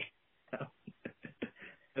and Pee. That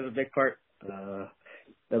was a big part of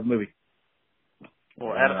the movie.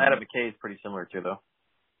 Well, Adam McKay is pretty similar too, though.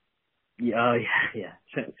 Yeah,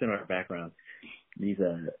 similar background. These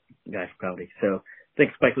guys from comedy. So I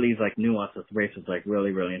think Spike Lee's like nuance with race was like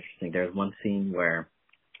really really interesting. There's one scene where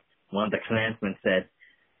one of the Klansmen said,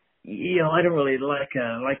 I don't really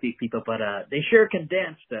like these people, but they sure can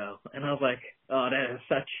dance though. And I was like, oh, that is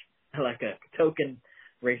such like a token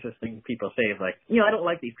racist thing people say. Is like, I don't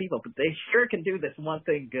like these people, but they sure can do this one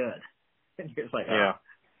thing good. And you're just like, oh,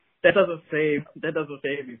 that doesn't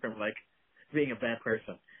save you from like being a bad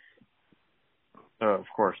person. Of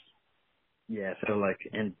course. Yeah. So like,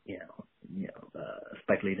 and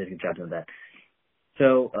Spike Lee did a good job doing that.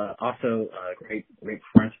 So also great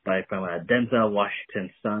performance from Denzel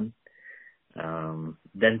Washington's son,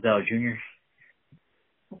 Denzel Jr.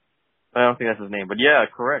 I don't think that's his name, but yeah,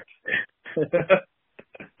 correct.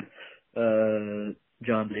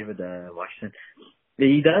 John David Washington.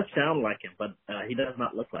 He does sound like him, but he does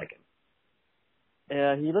not look like him.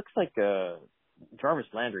 Yeah, he looks like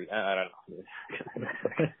Jarvis Landry. I don't know.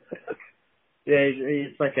 Yeah,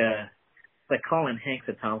 it's like Colin Hanks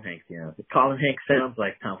and Tom Hanks. Colin Hanks sounds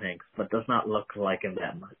like Tom Hanks, but does not look like him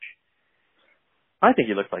that much. I think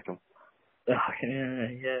he looks like him. Oh, yeah,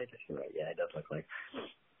 I guess you're right. Yeah, he does look like.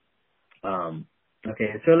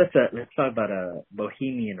 Okay, so let's talk about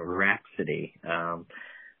Bohemian Rhapsody.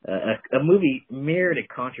 A movie mirrored a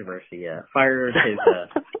controversy. Fired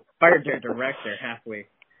their director halfway,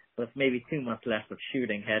 with maybe 2 months left of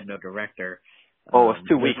shooting. Had no director. Oh, it's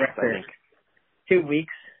 2 weeks. I think 2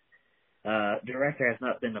 weeks. Director has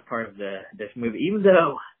not been a part of this movie, even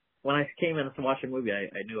though when I came in to watch the movie,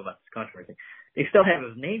 I knew about this controversy. They still have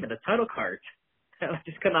his name in the title card. I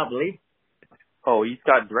just could not believe it. Oh, he's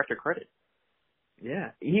got director credit.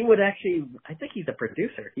 Yeah, he would actually. I think he's a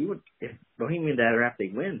producer. He would, if Bohemian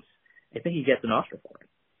Rhapsody wins, I think he gets an Oscar for it.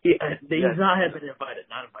 He's not have been invited.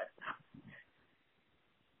 Not invited.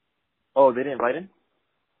 Oh, they didn't invite him?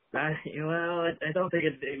 I don't think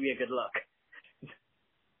it'd be a good look.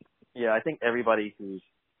 Yeah, I think everybody who's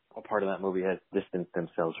a part of that movie has distanced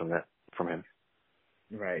themselves from him.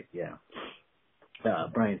 Right. Yeah.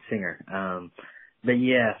 Bryan Singer. But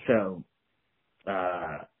yeah, so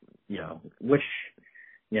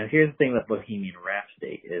here's the thing with Bohemian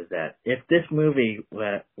Rhapsody is that if this movie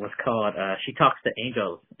was called She Talks to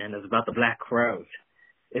Angels and is about the Black Crowes,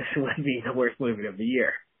 this would be the worst movie of the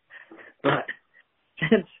year. But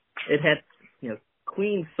since it had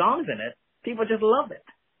Queen songs in it, people just love it,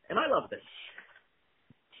 and I loved it.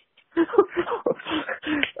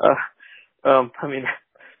 I mean,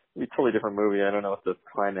 it'd be a totally different movie. I don't know if the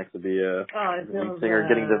climax would be the lead singer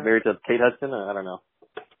getting married to Kate Hudson. I don't know.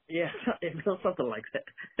 Yeah, it feels something like that.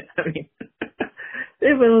 I mean,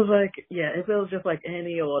 it feels just like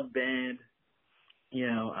any old band,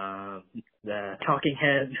 the Talking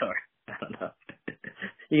Heads, or I don't know.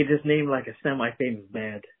 You just name like a semi-famous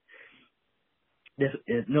band.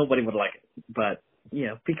 Nobody would like it, but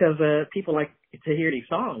because people like to hear these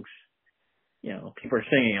songs. People are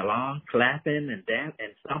singing along, clapping and dancing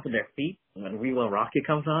and stomping their feet when We Will Rock You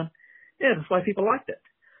comes on. Yeah, that's why people liked it.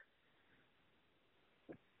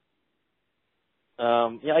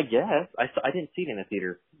 Yeah, I guess. I didn't see it in the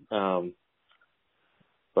theater.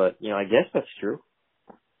 But, I guess that's true.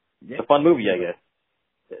 Yeah. It's a fun movie, I guess.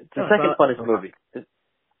 It's the second funnest movie.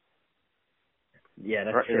 Yeah,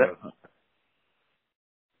 that's true.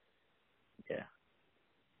 Yeah.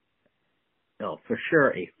 No, for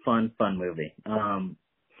sure a fun movie.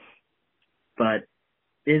 but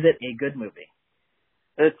is it a good movie?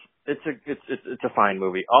 It's a fine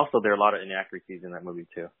movie. Also, there are a lot of inaccuracies in that movie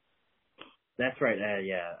too. That's right. A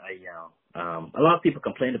lot of people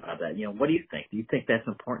complain about that. What do you think? Do you think that's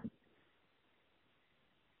important?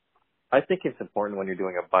 I think it's important when you're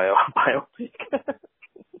doing a biopic.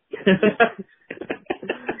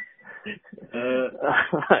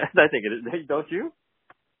 I think it is. Don't you?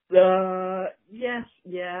 Yes.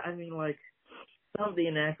 Yeah. I mean, like, some of the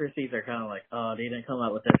inaccuracies are kind of like, oh, they didn't come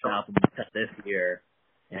out with this album until this year,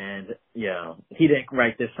 and he didn't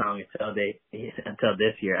write this song until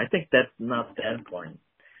this year. I think that's not that important.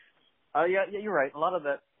 Yeah, you're right. A lot of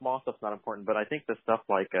that small stuff's not important, but I think the stuff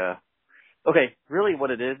like, okay, really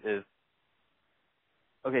what it is,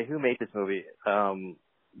 okay, who made this movie?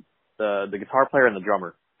 The guitar player and the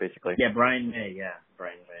drummer, basically. Yeah, Brian May.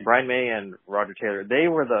 Brian May and Roger Taylor. They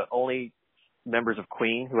were the only members of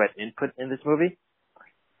Queen who had input in this movie.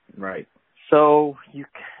 Right. So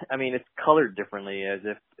it's colored differently as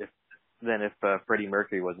if Freddie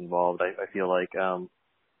Mercury was involved. I feel like I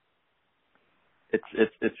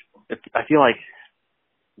feel like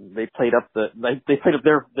they played up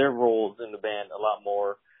their roles in the band a lot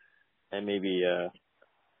more, and maybe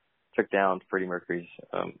took down Freddie Mercury's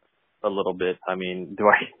a little bit.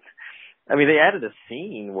 They added a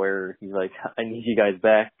scene where he's like, "I need you guys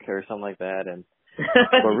back" or something like that, and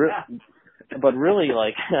but really,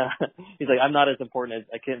 like, he's like, "I'm not as important as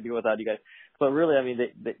I can't be without you guys." But really,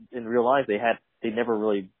 they in real life they never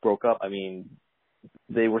really broke up.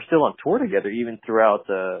 They were still on tour together even throughout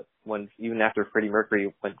even after Freddie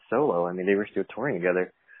Mercury went solo. They were still touring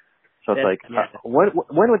together. So it's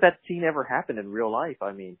when would that scene ever happen in real life?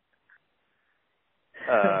 Why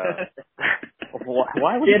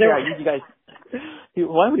would he say I need you guys?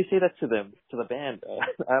 Why would he say that to the band?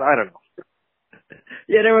 I don't know.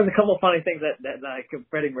 Yeah, there was a couple of funny things that like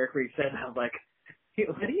Freddie Mercury said. I was like, he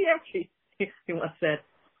once said,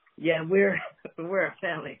 "Yeah, we're a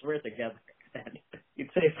family. We're together." And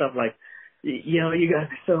he'd say stuff like, "You guys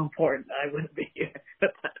are so important. I wouldn't be here."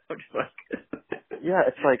 I'm just like, yeah,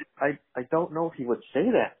 it's like I don't know if he would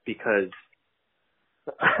say that because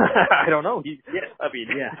I don't know. We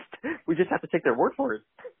just have to take their word for it.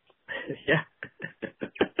 Yeah.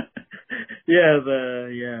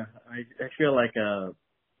 I feel like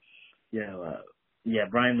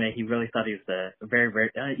Brian May, he really thought he was a very,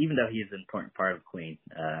 very even though he is an important part of Queen,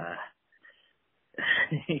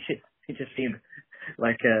 he just seemed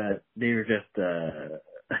like they were just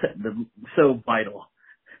so vital.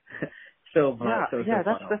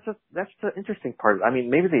 That's the interesting part.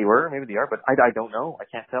 Maybe they were, maybe they are, but I don't know. I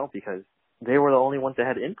can't tell because they were the only ones that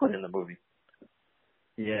had input in the movie.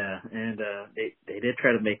 Yeah, and they did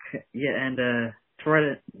try to make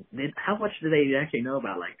how much do they actually know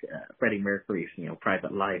about Freddie Mercury's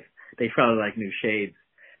private life? They probably knew shades,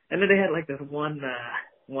 and then they had this one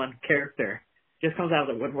character just comes out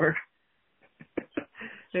of the woodwork. It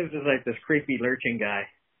was just this creepy lurching guy,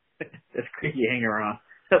 this creepy hanger-on.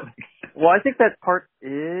 Well, I think that part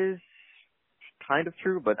is kind of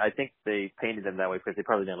true, but I think they painted him that way because they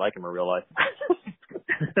probably didn't like him in real life.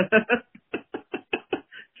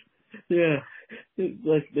 Yeah,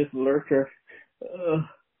 like this lurker.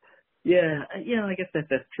 I guess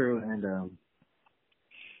that's true, and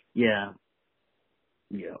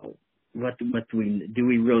what do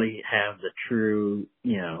we really have the true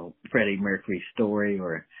Freddie Mercury story,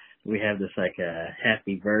 or do we have this a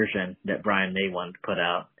happy version that Brian May wanted to put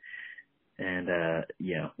out, and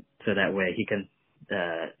so that way he can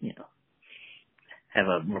have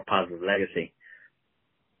a more positive legacy.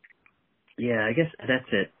 Yeah, I guess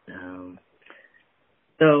that's it.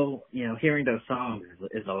 So, hearing those songs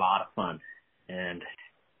is a lot of fun, and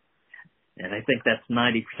I think that's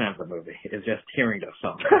 90% of the movie is just hearing those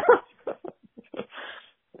songs.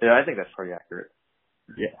 Yeah, I think that's pretty accurate.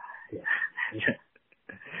 Yeah.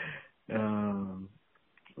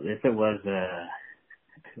 If it was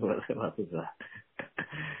if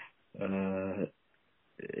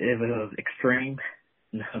it was extreme,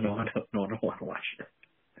 no, I don't want to watch it.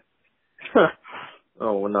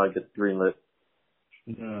 Oh, well, now I get greenlit.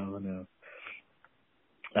 No.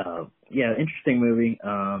 Interesting movie.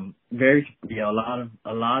 Very, a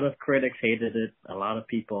lot of critics hated it. A lot of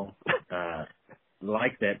people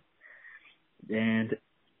liked it, and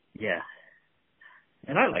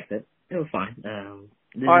I liked it. It was fine.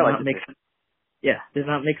 Did not make sense. Yeah, does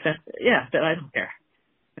not make sense. Yeah, but I don't care.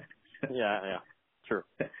 Yeah, sure.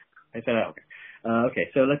 I said I don't care. Okay,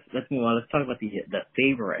 so let's move on. Let's talk about the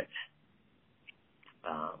favorite.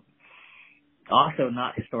 Also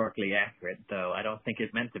not historically accurate, though I don't think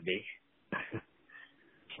it meant to be.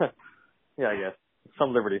 Yeah, I guess.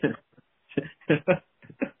 Some liberties.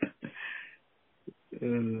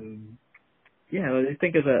 Yeah, I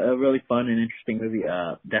think it's a really fun and interesting movie.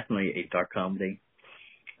 Definitely a dark comedy.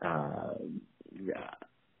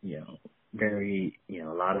 Yeah, very, a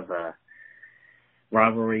lot of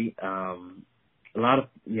rivalry. A lot of,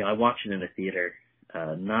 I watched it in the theater.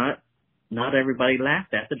 Not everybody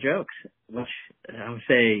laughed at the jokes, which I would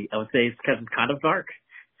say it's because it's kind of dark.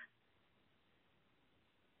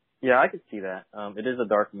 Yeah, I could see that. It is a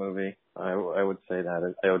dark movie. I would say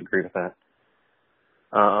that. I would agree with that.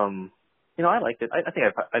 I liked it. I think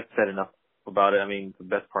I've said enough about it. I mean, the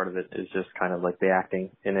best part of it is just kind of like the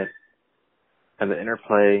acting in it and the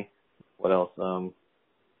interplay. What else? Kind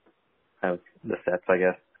of the sets, I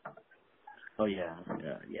guess. Oh yeah.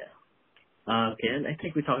 Okay, and I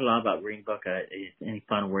think we talked a lot about Green Book. Any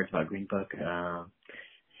final words about Green Book?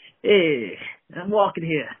 Hey, I'm walking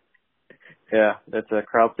here. Yeah, it's a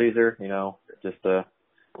crowd pleaser. Just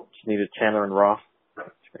needed Chandler and Ross.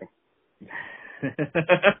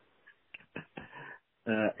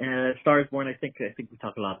 And Star is Born. I think we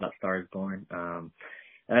talked a lot about Star is Born.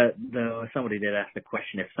 Though somebody did ask the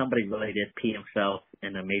question: if somebody really did pee himself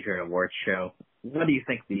in a major awards show, what do you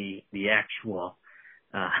think the actual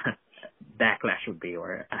backlash would be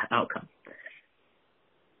or outcome?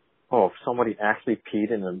 Oh, if somebody actually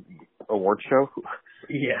peed in an award show?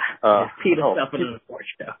 Yeah, peed himself in an award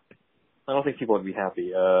show. I don't think people would be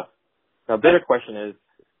happy. Now, the better question is,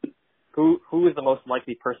 who is the most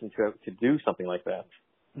likely person to do something like that?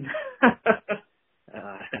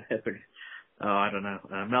 I don't know.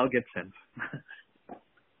 Mel Gibson.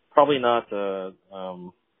 Probably not.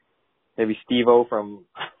 Maybe Steve-O from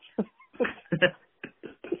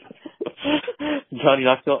Johnny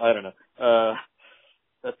Knoxville. I don't know.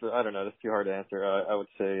 I don't know. That's too hard to answer. I would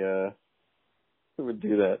say who would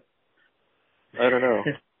do that? I don't know.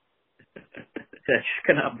 I just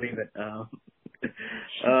cannot believe it.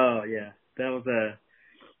 Oh yeah, that was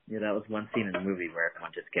that was one scene in the movie where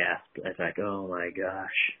everyone just gasped. It's like, oh my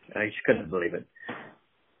gosh, I just couldn't believe it.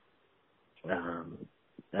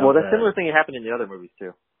 That similar thing happened in the other movies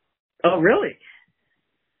too. Oh really?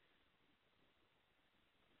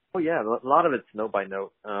 Oh yeah, a lot of it's note by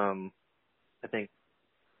note. I think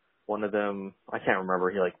one of them, I can't remember.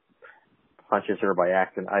 He punches her by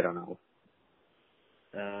accident. I don't know.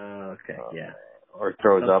 Okay, yeah. Or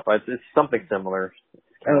throws up. It's something similar.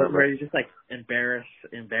 Where he's just embarrassed.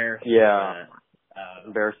 Yeah.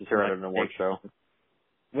 Embarrasses her at an award show.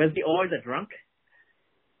 Was he always a drunk?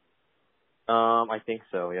 I think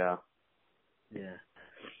so. Yeah. Yeah.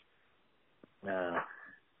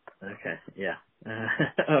 Okay. Yeah.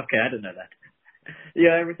 Okay, I didn't know that.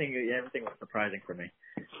 Yeah, everything was surprising for me.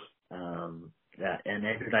 And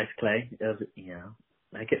Andrew Dice Clay, I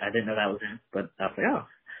didn't know that was him, but I was like, oh,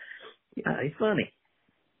 yeah, he's funny.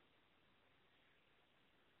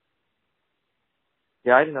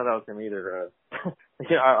 Yeah, I didn't know that was him either.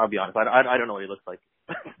 I'll be honest, I don't know what he looks like.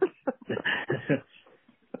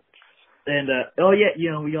 And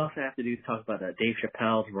we also have to talk about Dave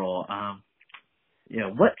Chappelle's role.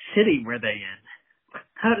 What city were they in?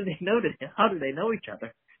 How did they know each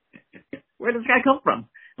other? Where did this guy come from?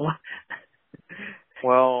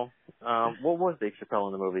 Well, what was Dave Chappelle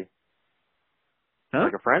in the movie? Huh?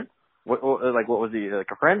 Like a friend? What was he?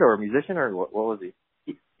 Like a friend or a musician, or what was he?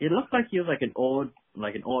 It looked like he was like an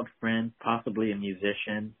old friend, possibly a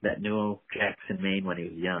musician that knew Jackson, Maine when he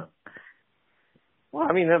was young. Well,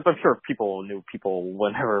 I mean, I'm sure people knew people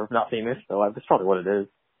when they were not famous, so that's probably what it is.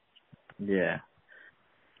 Yeah.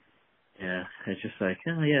 Yeah, it's just like,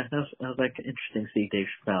 oh yeah, that was like interesting to see Dave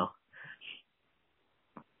Chappelle.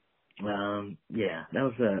 Yeah, that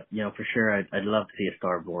was for sure. I'd love to see a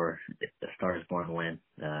Star is Born win.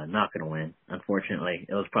 Not gonna win, unfortunately.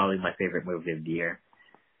 It was probably my favorite movie of the year.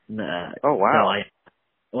 Oh wow!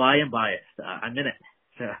 I am biased. I'm in it.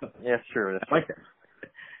 So yeah, sure.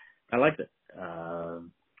 I liked it.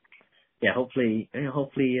 Yeah, hopefully,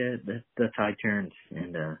 the tide turns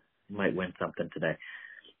and might win something today.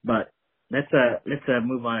 But let's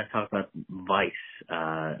move on and talk about Vice,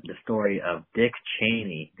 the story of Dick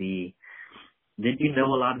Cheney. Did you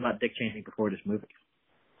know a lot about Dick Cheney before this movie?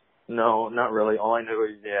 No, not really. All I knew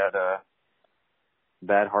is he had a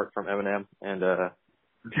bad heart from Eminem, and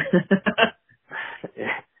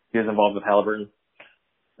he was involved with Halliburton.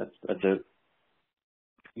 That's it.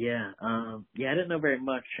 Yeah, I didn't know very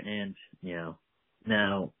much, and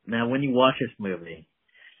now when you watch this movie,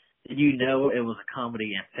 did you know it was a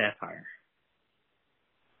comedy and satire?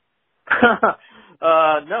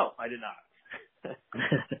 No, I did not.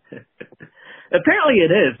 Apparently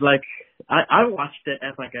it is. Like I watched it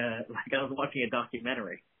as like I was watching a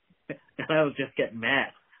documentary, and I was just getting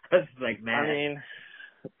mad. was like mad. I mean,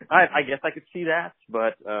 I guess I could see that,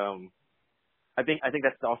 but I think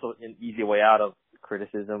that's also an easy way out of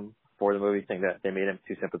criticism for the movie, saying that they made him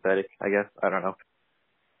too sympathetic. I guess I don't know.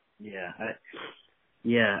 Yeah, I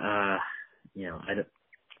don't.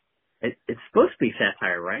 It's supposed to be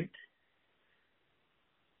satire, right?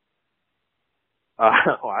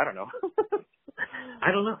 I don't know.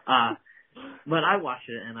 I don't know. But I watched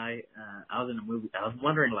it, and I was in a movie. I was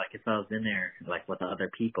wondering, like, if I was in there, like, with the other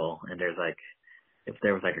people, and there's like, if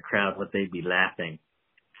there was like a crowd, would they be laughing?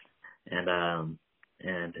 And I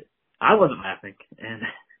wasn't laughing, and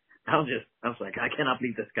I was like, I cannot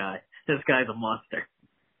believe this guy. This guy's a monster.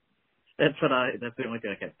 That's the only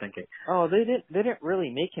thing I kept thinking. Oh, they didn't really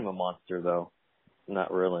make him a monster though.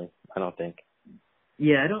 Not really. I don't think.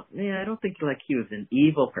 Yeah, I don't think like he was an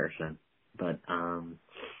evil person, but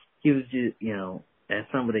he was just, as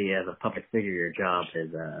somebody, as a public figure, your job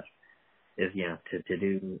is to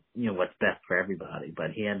do what's best for everybody.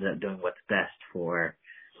 But he ended up doing what's best for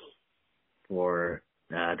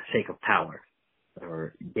the sake of power,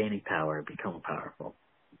 or gaining power, becoming powerful.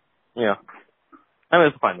 Yeah, I mean,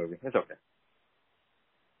 it's a fine movie. It's okay.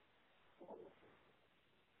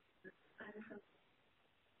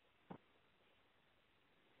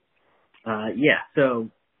 So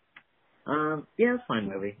it's a fine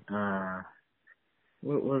movie.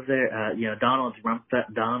 What was there? Donald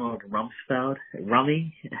Rumsfeld,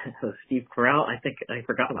 Rummy, Steve Carell. I think I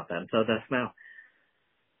forgot about that. So that's now.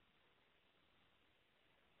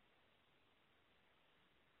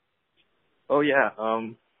 Oh yeah,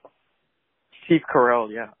 Steve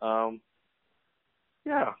Carell. Yeah,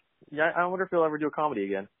 I wonder if he'll ever do a comedy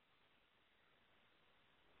again.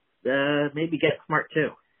 Maybe Get Smart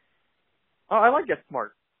too. Oh, I like Get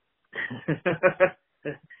Smart.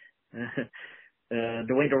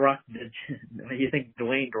 Dwayne The Rock. You think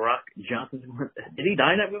Dwayne The Rock Johnson? Did he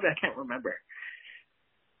die in that movie? I can't remember.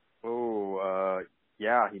 Oh,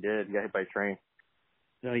 yeah, he did. He got hit by a train.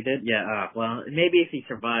 No, he did? Yeah, well, maybe if he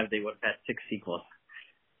survived, they would have had 6 sequels.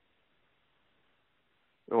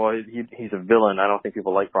 Well, he's a villain. I don't think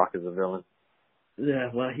people like Rock as a villain.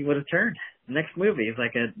 Yeah, well, he would have turned. The next movie is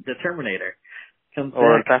like the Terminator. Comes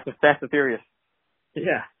or back. Fast and Furious.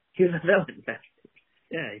 Yeah, he was a villain.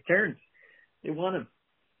 Yeah, he turns. They want him.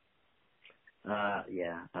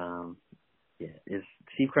 Is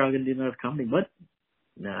Steve Carell gonna do another comedy? What?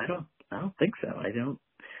 No, I don't think so. I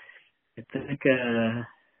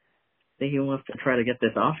think he wants to try to get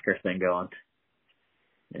this Oscar thing going.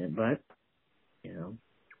 But he'll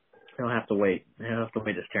have to wait. He'll have to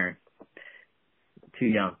wait his turn. Too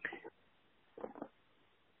young.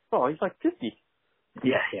 Oh, he's like 50.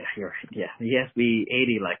 Yeah, you're right. Yeah, he has to be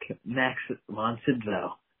 80 like Max von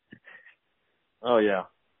Sydow. Oh yeah,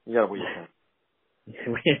 you gotta wait your turn.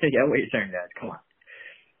 Yeah, wait your turn, guys. Come on.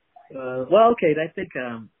 Well, okay. I think.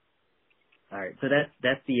 All right. So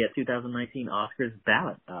that's the 2019 Oscars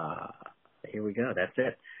ballot. Here we go. That's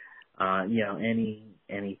it. Any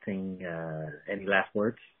last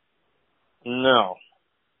words? No.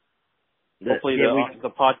 Hopefully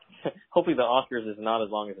hopefully the Oscars is not as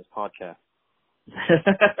long as this podcast.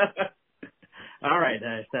 All right,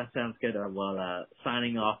 that sounds good.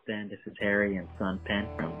 Signing off then. This is Harry and Son Penn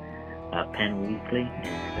from Penn Weekly,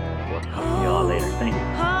 and we'll talk to you all later. Thank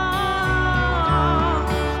you.